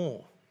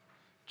more.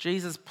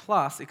 Jesus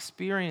plus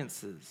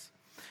experiences.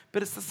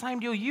 But it's the same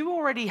deal. You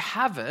already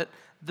have it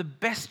the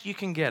best you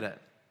can get it.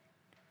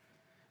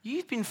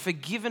 You've been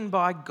forgiven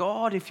by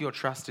God if your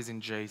trust is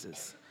in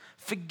Jesus.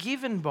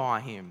 Forgiven by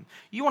him.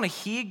 You want to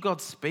hear God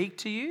speak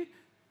to you?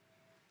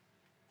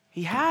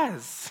 He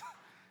has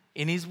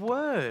in his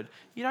word.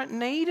 You don't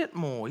need it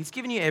more. He's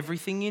given you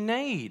everything you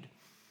need.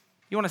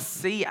 You want to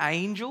see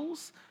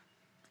angels?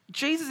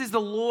 Jesus is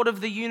the Lord of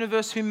the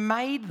universe who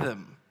made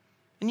them.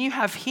 And you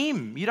have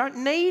him. You don't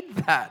need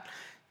that.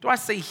 Do I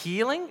see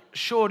healing?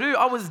 Sure do.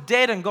 I was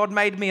dead and God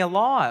made me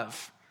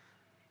alive.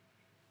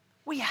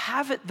 We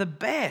have it the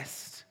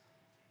best.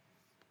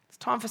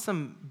 Time for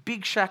some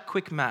Big Shack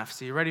quick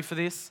maths. Are you ready for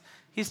this?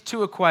 Here's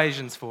 2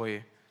 equations for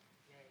you.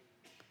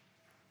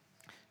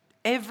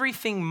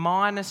 Everything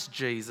minus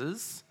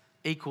Jesus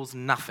equals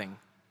nothing.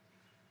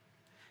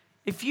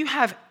 If you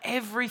have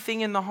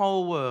everything in the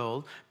whole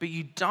world, but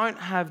you don't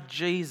have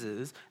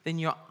Jesus, then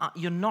you're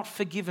not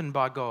forgiven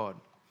by God.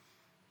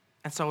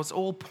 And so it's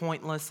all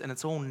pointless and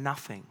it's all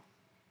nothing.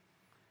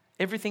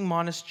 Everything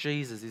minus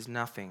Jesus is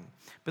nothing.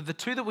 But the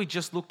 2 that we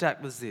just looked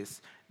at was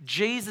this.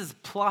 Jesus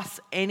plus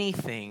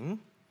anything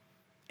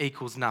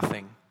equals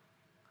nothing.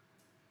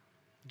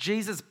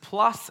 Jesus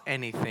plus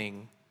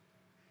anything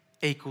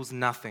equals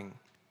nothing.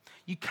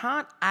 You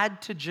can't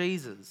add to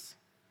Jesus.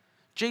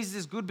 Jesus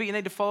is good, but you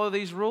need to follow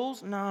these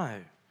rules?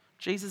 No.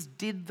 Jesus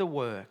did the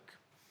work.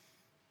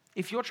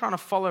 If you're trying to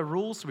follow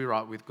rules to be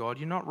right with God,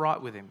 you're not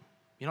right with him.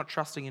 You're not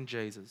trusting in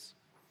Jesus.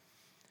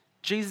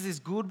 Jesus is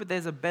good, but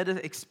there's a better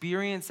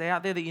experience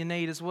out there that you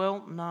need as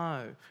well?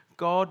 No.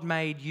 God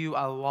made you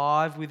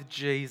alive with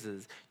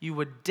Jesus. You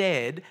were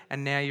dead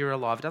and now you're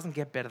alive. It doesn't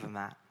get better than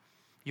that.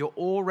 You're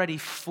already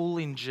full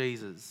in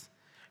Jesus.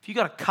 If you've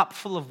got a cup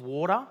full of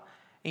water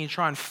and you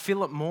try and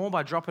fill it more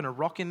by dropping a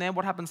rock in there,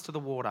 what happens to the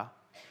water?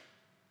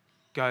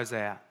 Goes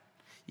out.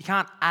 You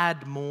can't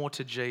add more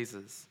to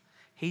Jesus.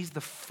 He's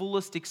the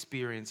fullest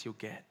experience you'll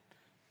get.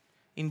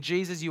 In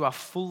Jesus, you are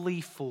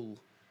fully full.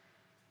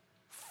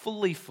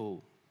 Fully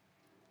full.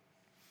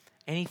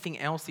 Anything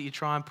else that you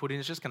try and put in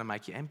is just going to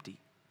make you empty.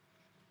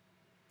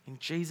 In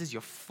Jesus,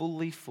 you're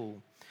fully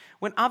full.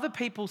 When other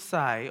people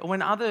say, or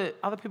when other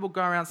people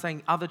go around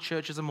saying other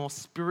churches are more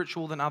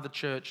spiritual than other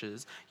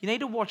churches, you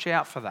need to watch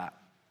out for that.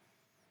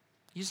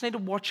 You just need to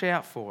watch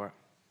out for it.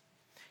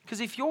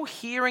 Because if you're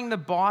hearing the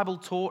Bible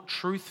taught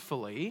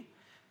truthfully,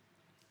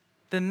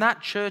 then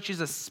that church is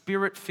a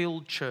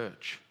spirit-filled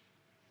church.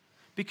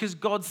 Because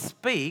God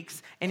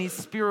speaks and his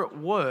Spirit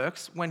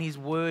works when his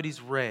word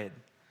is read.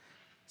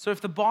 So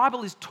if the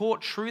Bible is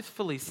taught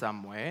truthfully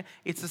somewhere,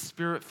 it's a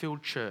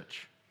Spirit-filled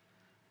church.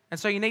 And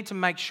so you need to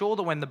make sure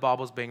that when the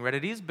Bible's being read,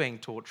 it is being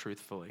taught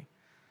truthfully.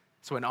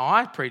 So when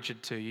I preach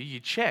it to you,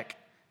 you check.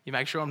 You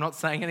make sure I'm not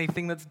saying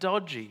anything that's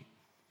dodgy.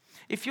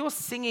 If you're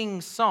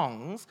singing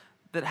songs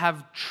that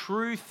have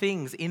true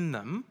things in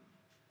them,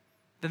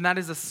 then that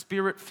is a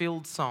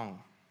Spirit-filled song.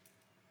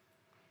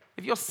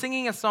 If you're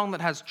singing a song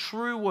that has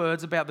true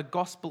words about the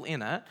gospel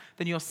in it,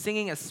 then you're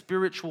singing a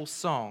spiritual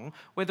song,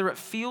 whether it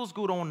feels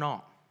good or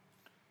not.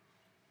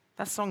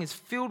 That song is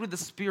filled with the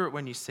Spirit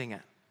when you sing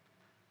it.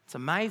 It's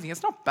amazing.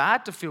 It's not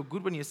bad to feel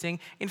good when you sing.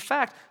 In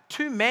fact,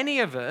 too many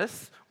of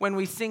us, when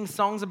we sing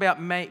songs about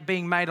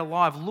being made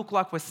alive, look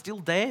like we're still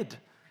dead.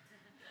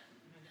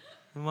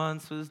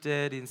 Once was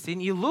dead in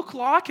sin. You look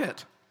like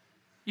it.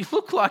 You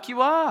look like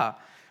you are.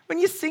 When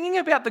you're singing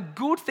about the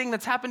good thing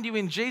that's happened to you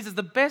in Jesus,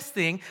 the best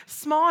thing,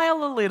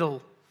 smile a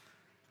little.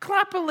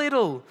 Clap a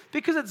little,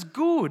 because it's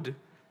good.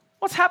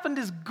 What's happened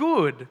is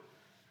good.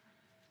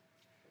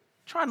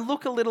 Try and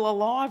look a little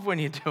alive when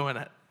you're doing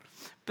it.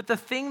 But the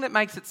thing that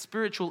makes it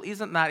spiritual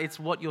isn't that, it's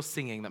what you're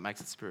singing that makes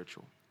it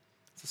spiritual.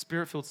 It's a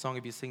spirit-filled song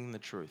if you're singing the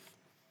truth.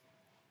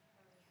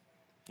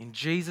 In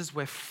Jesus,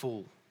 we're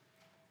full.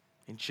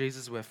 In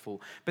Jesus, we're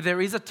full. But there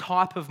is a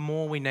type of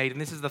more we need, and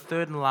this is the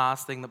third and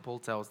last thing that Paul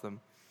tells them.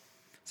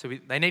 So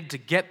they need to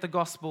get the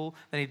gospel.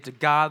 They need to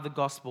guard the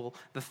gospel.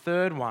 The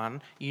third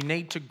one, you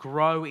need to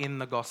grow in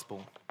the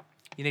gospel.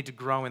 You need to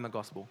grow in the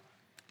gospel.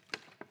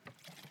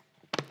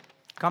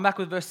 Come back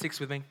with verse 6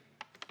 with me.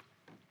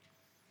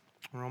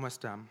 We're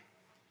almost done.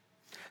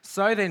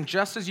 So then,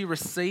 just as you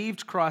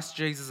received Christ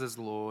Jesus as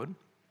Lord,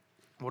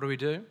 what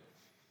do?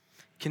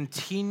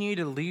 Continue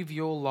to live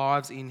your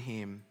lives in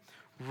him,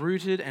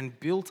 rooted and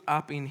built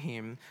up in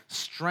him,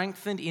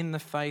 strengthened in the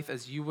faith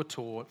as you were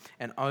taught,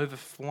 and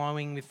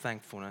overflowing with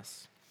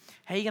thankfulness.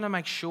 How are you going to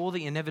make sure that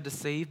you're never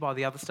deceived by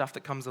the other stuff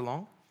that comes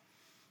along?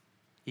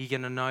 You're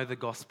going to know the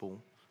gospel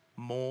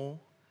more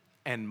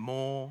and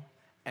more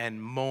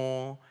and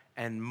more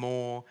and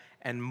more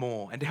and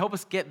more. And to help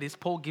us get this,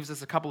 Paul gives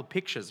us a couple of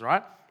pictures,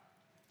 right?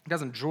 He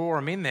doesn't draw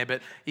them in there,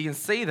 but you can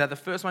see that the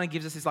first one he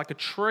gives us is like a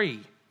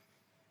tree.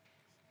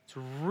 It's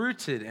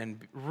rooted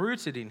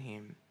in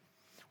him.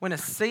 When a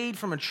seed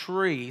from a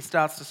tree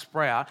starts to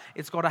sprout,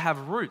 it's got to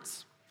have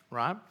roots,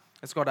 right?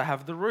 It's got to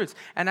have the roots.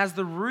 And as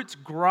the roots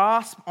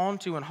grasp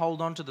onto and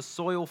hold onto the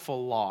soil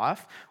for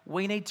life,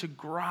 we need to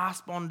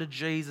grasp onto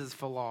Jesus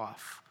for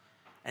life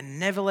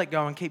and never let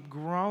go and keep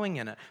growing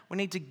in it. We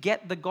need to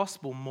get the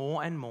gospel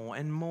more and more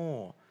and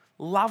more.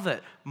 Love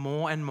it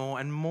more and more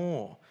and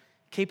more.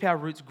 Keep our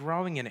roots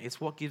growing in it. It's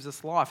what gives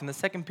us life. And the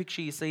second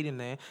picture you see in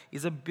there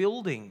is a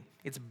building.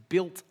 It's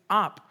built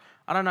up.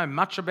 I don't know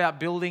much about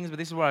buildings, but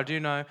this is what I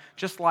do know.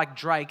 Just like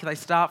Drake, they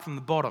start from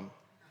the bottom.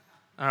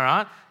 All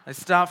right? They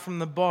start from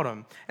the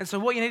bottom. And so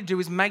what you need to do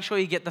is make sure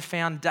you get the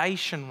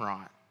foundation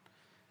right.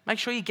 Make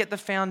sure you get the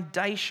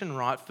foundation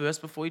right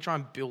first before you try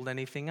and build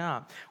anything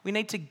up. We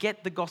need to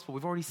get the gospel.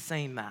 We've already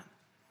seen that.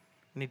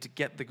 We need to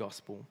get the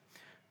gospel.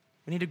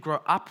 We need to grow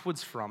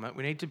upwards from it.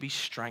 We need to be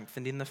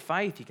strengthened in the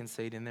faith. You can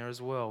see it in there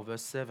as well,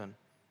 verse 7.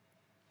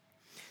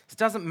 This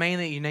doesn't mean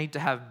that you need to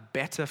have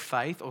better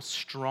faith or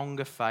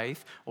stronger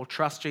faith or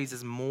trust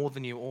Jesus more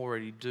than you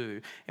already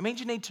do. It means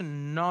you need to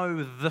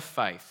know the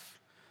faith.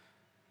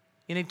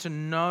 You need to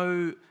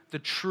know the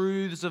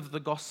truths of the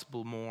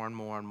gospel more and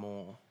more and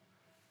more.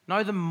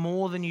 Know them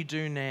more than you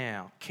do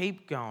now.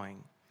 Keep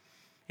going.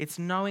 It's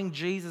knowing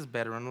Jesus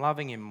better and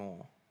loving him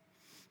more.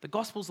 The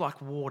gospel's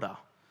like water.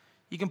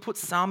 You can put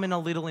some in a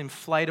little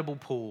inflatable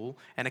pool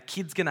and a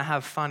kid's going to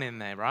have fun in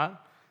there, right?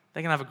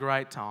 They're going to have a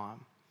great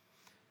time.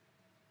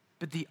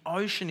 But the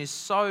ocean is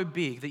so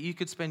big that you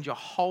could spend your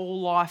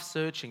whole life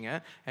searching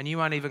it and you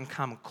won't even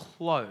come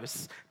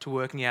close to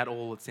working out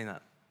all that's in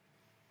it.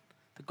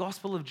 The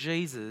gospel of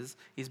Jesus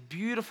is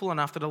beautiful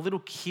enough that a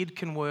little kid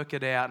can work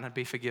it out and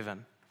be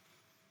forgiven.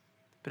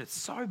 But it's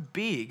so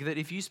big that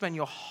if you spend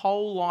your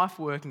whole life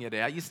working it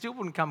out, you still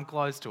wouldn't come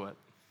close to it.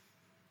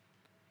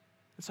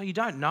 And so you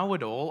don't know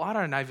it all.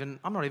 I'm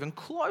not even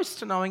close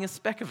to knowing a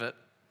speck of it.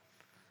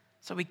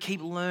 So we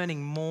keep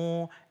learning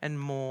more and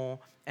more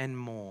and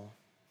more.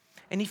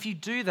 And if you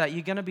do that,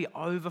 you're going to be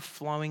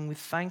overflowing with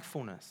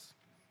thankfulness.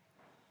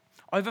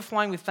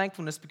 Overflowing with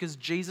thankfulness because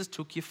Jesus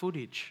took your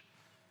footage.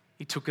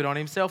 He took it on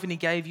himself and he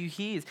gave you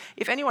his.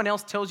 If anyone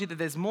else tells you that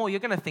there's more, you're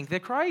going to think they're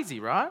crazy,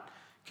 right?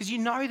 Because you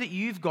know that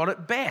you've got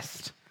it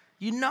best.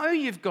 You know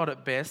you've got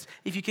it best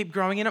if you keep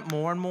growing in it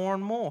more and more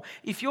and more.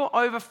 If you're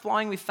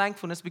overflowing with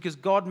thankfulness because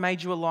God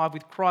made you alive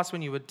with Christ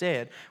when you were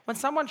dead, when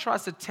someone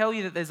tries to tell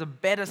you that there's a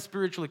better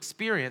spiritual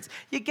experience,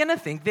 you're going to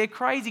think they're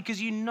crazy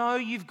because you know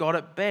you've got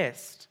it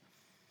best.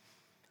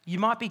 You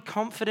might be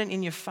confident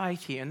in your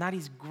faith here, and that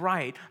is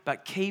great,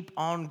 but keep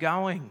on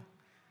going.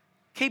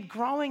 Keep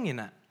growing in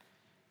it.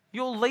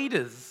 Your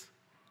leaders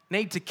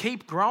need to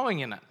keep growing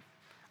in it.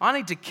 I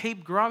need to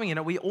keep growing in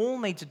it. We all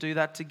need to do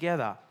that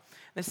together.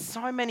 There's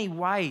so many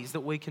ways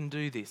that we can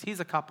do this. Here's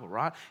a couple,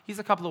 right? Here's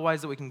a couple of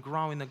ways that we can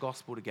grow in the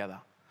gospel together.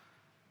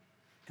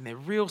 And they're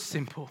real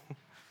simple.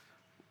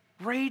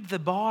 Read the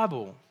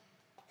Bible.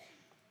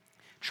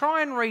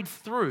 Try and read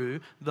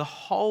through the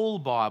whole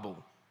Bible.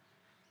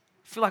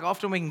 I feel like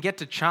often we can get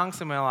to chunks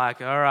and we're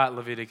like, all right,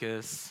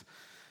 Leviticus,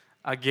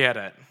 I get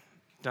it.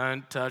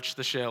 Don't touch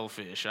the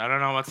shellfish. I don't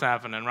know what's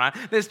happening, right?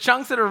 There's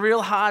chunks that are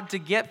real hard to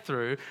get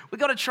through. We've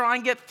got to try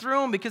and get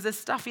through them because there's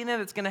stuff in there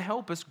that's going to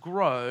help us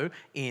grow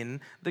in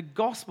the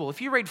gospel.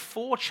 If you read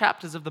 4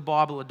 chapters of the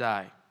Bible a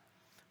day,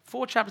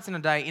 4 chapters in a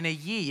day, in a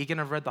year, you're going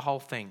to have read the whole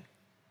thing.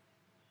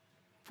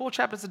 4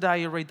 chapters a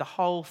day, you read the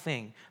whole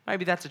thing.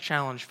 Maybe that's a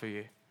challenge for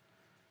you.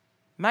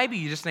 Maybe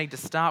you just need to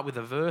start with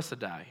a verse a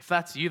day. If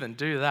that's you, then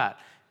do that.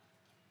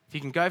 If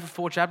you can go for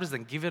 4 chapters,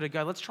 then give it a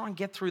go. Let's try and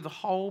get through the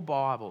whole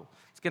Bible.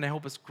 It's going to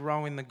help us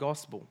grow in the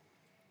gospel.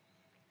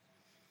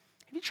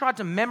 Have you tried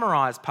to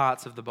memorize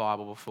parts of the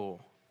Bible before?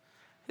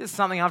 This is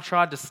something I've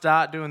tried to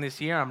start doing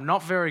this year. I'm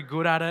not very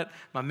good at it.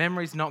 My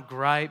memory's not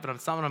great, but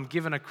it's something I'm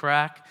giving a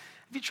crack.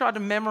 Have you tried to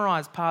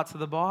memorize parts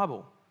of the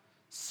Bible?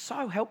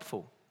 So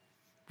helpful.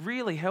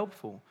 Really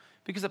helpful.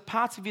 Because at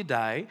parts of your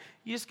day,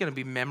 you're just going to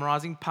be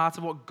memorizing parts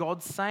of what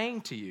God's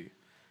saying to you.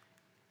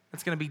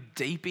 It's going to be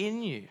deep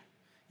in you.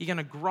 You're going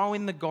to grow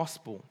in the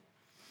gospel.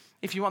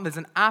 If you want, there's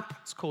an app.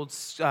 It's called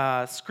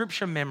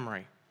Scripture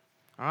Memory.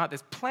 All right,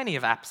 there's plenty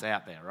of apps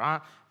out there, right?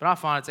 But I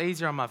find it's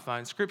easier on my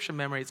phone. Scripture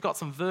Memory, it's got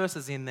some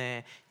verses in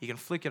there. You can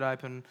flick it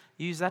open,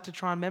 use that to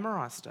try and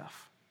memorize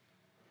stuff.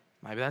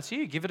 Maybe that's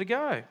you. Give it a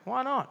go.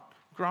 Why not?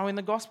 Grow in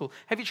the gospel.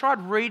 Have you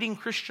tried reading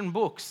Christian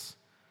books?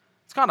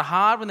 It's kind of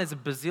hard when there's a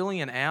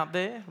bazillion out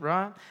there,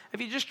 right? Have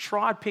you just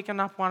tried picking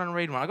up one and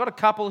reading one? I've got a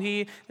couple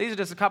here. These are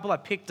just a couple I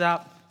picked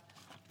up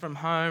from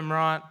home,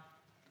 right?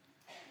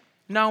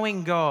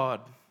 Knowing God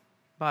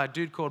by a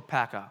dude called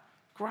Packer.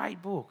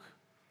 Great book.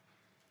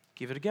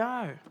 Give it a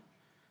go.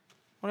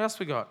 What else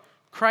we got?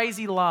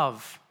 Crazy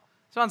Love.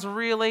 This one's a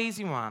real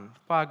easy one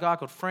by a guy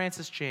called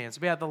Francis Chan. It's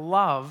about the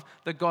love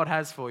that God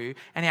has for you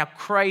and how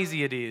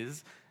crazy it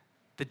is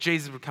that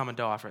Jesus would come and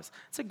die for us.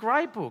 It's a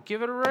great book.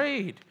 Give it a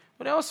read.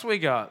 What else we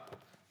got?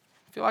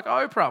 I feel like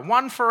Oprah.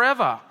 One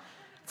Forever.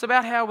 It's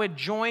about how we're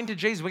joined to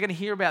Jesus. We're going to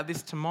hear about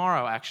this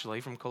tomorrow,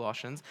 actually, from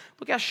Colossians.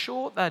 Look how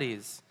short that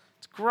is.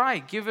 It's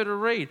great. Give it a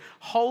read.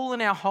 Whole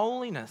in Our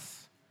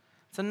Holiness.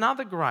 It's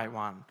another great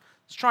one.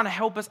 It's trying to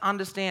help us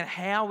understand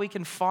how we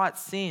can fight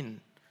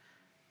sin.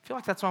 I feel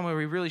like that's one where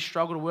we really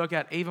struggle to work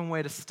out even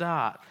where to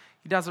start.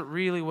 He does it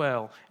really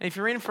well. And if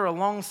you're in for a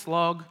long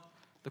slog,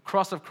 The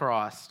Cross of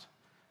Christ.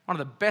 One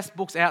of the best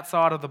books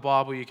outside of the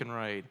Bible you can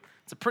read.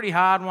 It's a pretty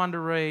hard one to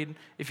read.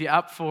 If you're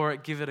up for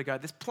it, give it a go.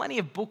 There's plenty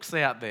of books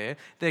out there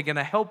that are going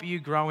to help you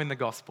grow in the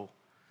gospel.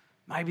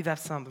 Maybe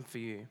that's something for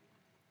you.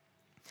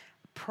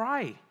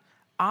 Pray.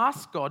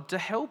 Ask God to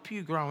help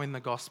you grow in the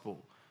gospel.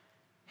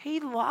 He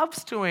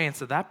loves to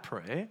answer that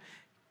prayer.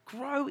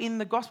 Grow in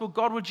the gospel.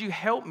 God, would you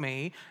help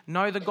me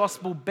know the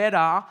gospel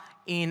better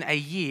in a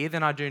year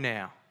than I do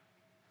now?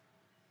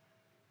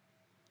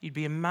 You'd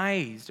be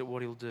amazed at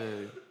what he'll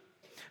do.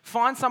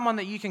 Find someone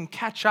that you can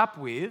catch up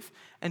with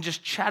and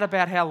just chat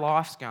about how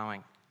life's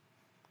going.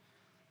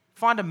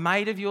 Find a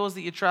mate of yours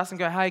that you trust and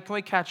go, hey, can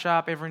we catch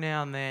up every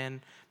now and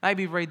then?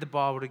 Maybe read the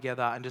Bible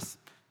together and just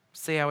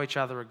see how each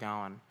other are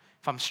going.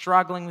 If I'm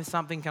struggling with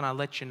something, can I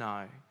let you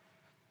know?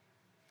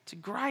 It's a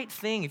great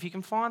thing. If you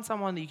can find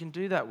someone that you can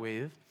do that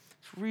with,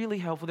 it's really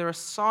helpful. There are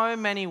so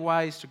many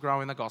ways to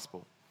grow in the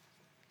gospel.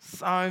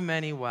 So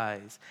many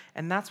ways.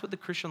 And that's what the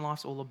Christian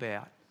life's all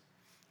about.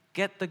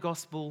 Get the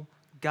gospel,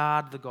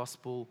 guard the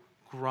gospel,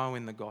 grow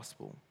in the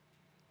gospel.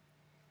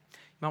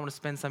 You might want to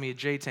spend some of your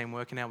G team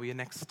working out what your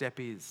next step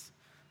is.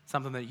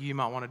 Something that you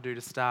might want to do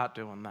to start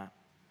doing that.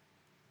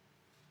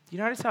 Do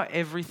you notice how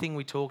everything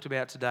we talked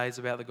about today is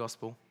about the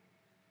gospel?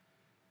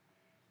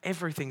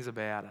 Everything's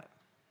about it.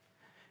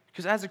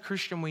 Because as a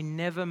Christian, we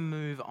never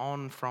move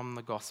on from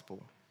the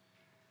gospel.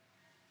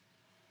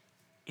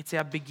 It's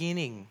our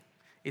beginning,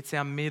 it's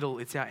our middle,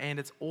 it's our end.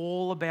 It's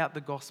all about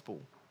the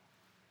gospel.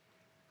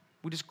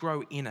 We just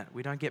grow in it.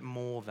 We don't get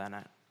more than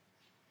it.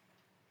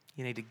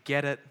 You need to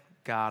get it,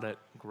 guard it,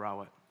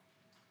 grow it.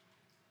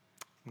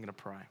 I'm going to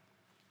pray.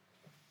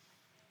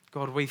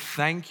 God, we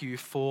thank you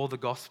for the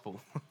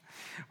gospel.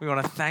 We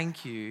want to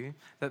thank you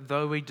that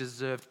though we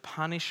deserved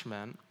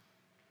punishment,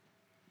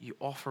 you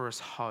offer us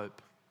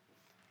hope.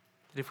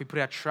 That if we put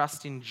our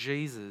trust in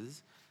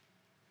Jesus,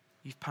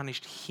 you've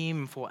punished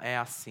him for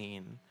our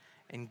sin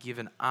and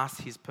given us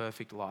his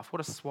perfect life. What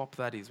a swap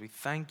that is. We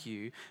thank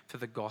you for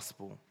the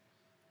gospel.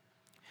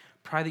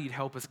 Pray that you'd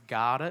help us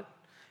guard it.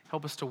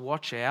 Help us to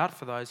watch out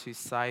for those who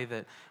say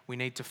that we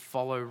need to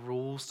follow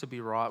rules to be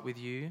right with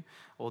you,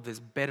 or there's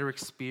better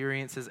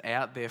experiences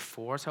out there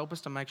for us. Help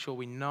us to make sure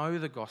we know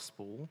the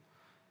gospel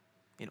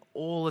in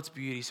all its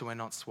beauty so we're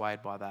not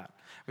swayed by that.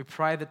 We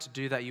pray that to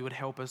do that you would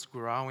help us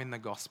grow in the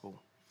gospel.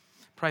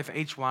 Pray for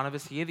each one of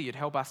us here that you'd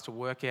help us to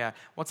work out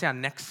what's our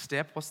next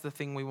step, what's the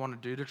thing we want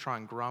to do to try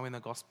and grow in the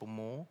gospel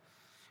more.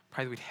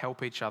 Pray that we'd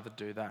help each other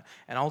do that.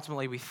 And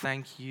ultimately we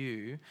thank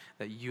you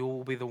that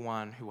you'll be the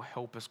one who will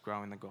help us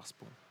grow in the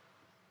gospel.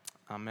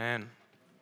 Amen.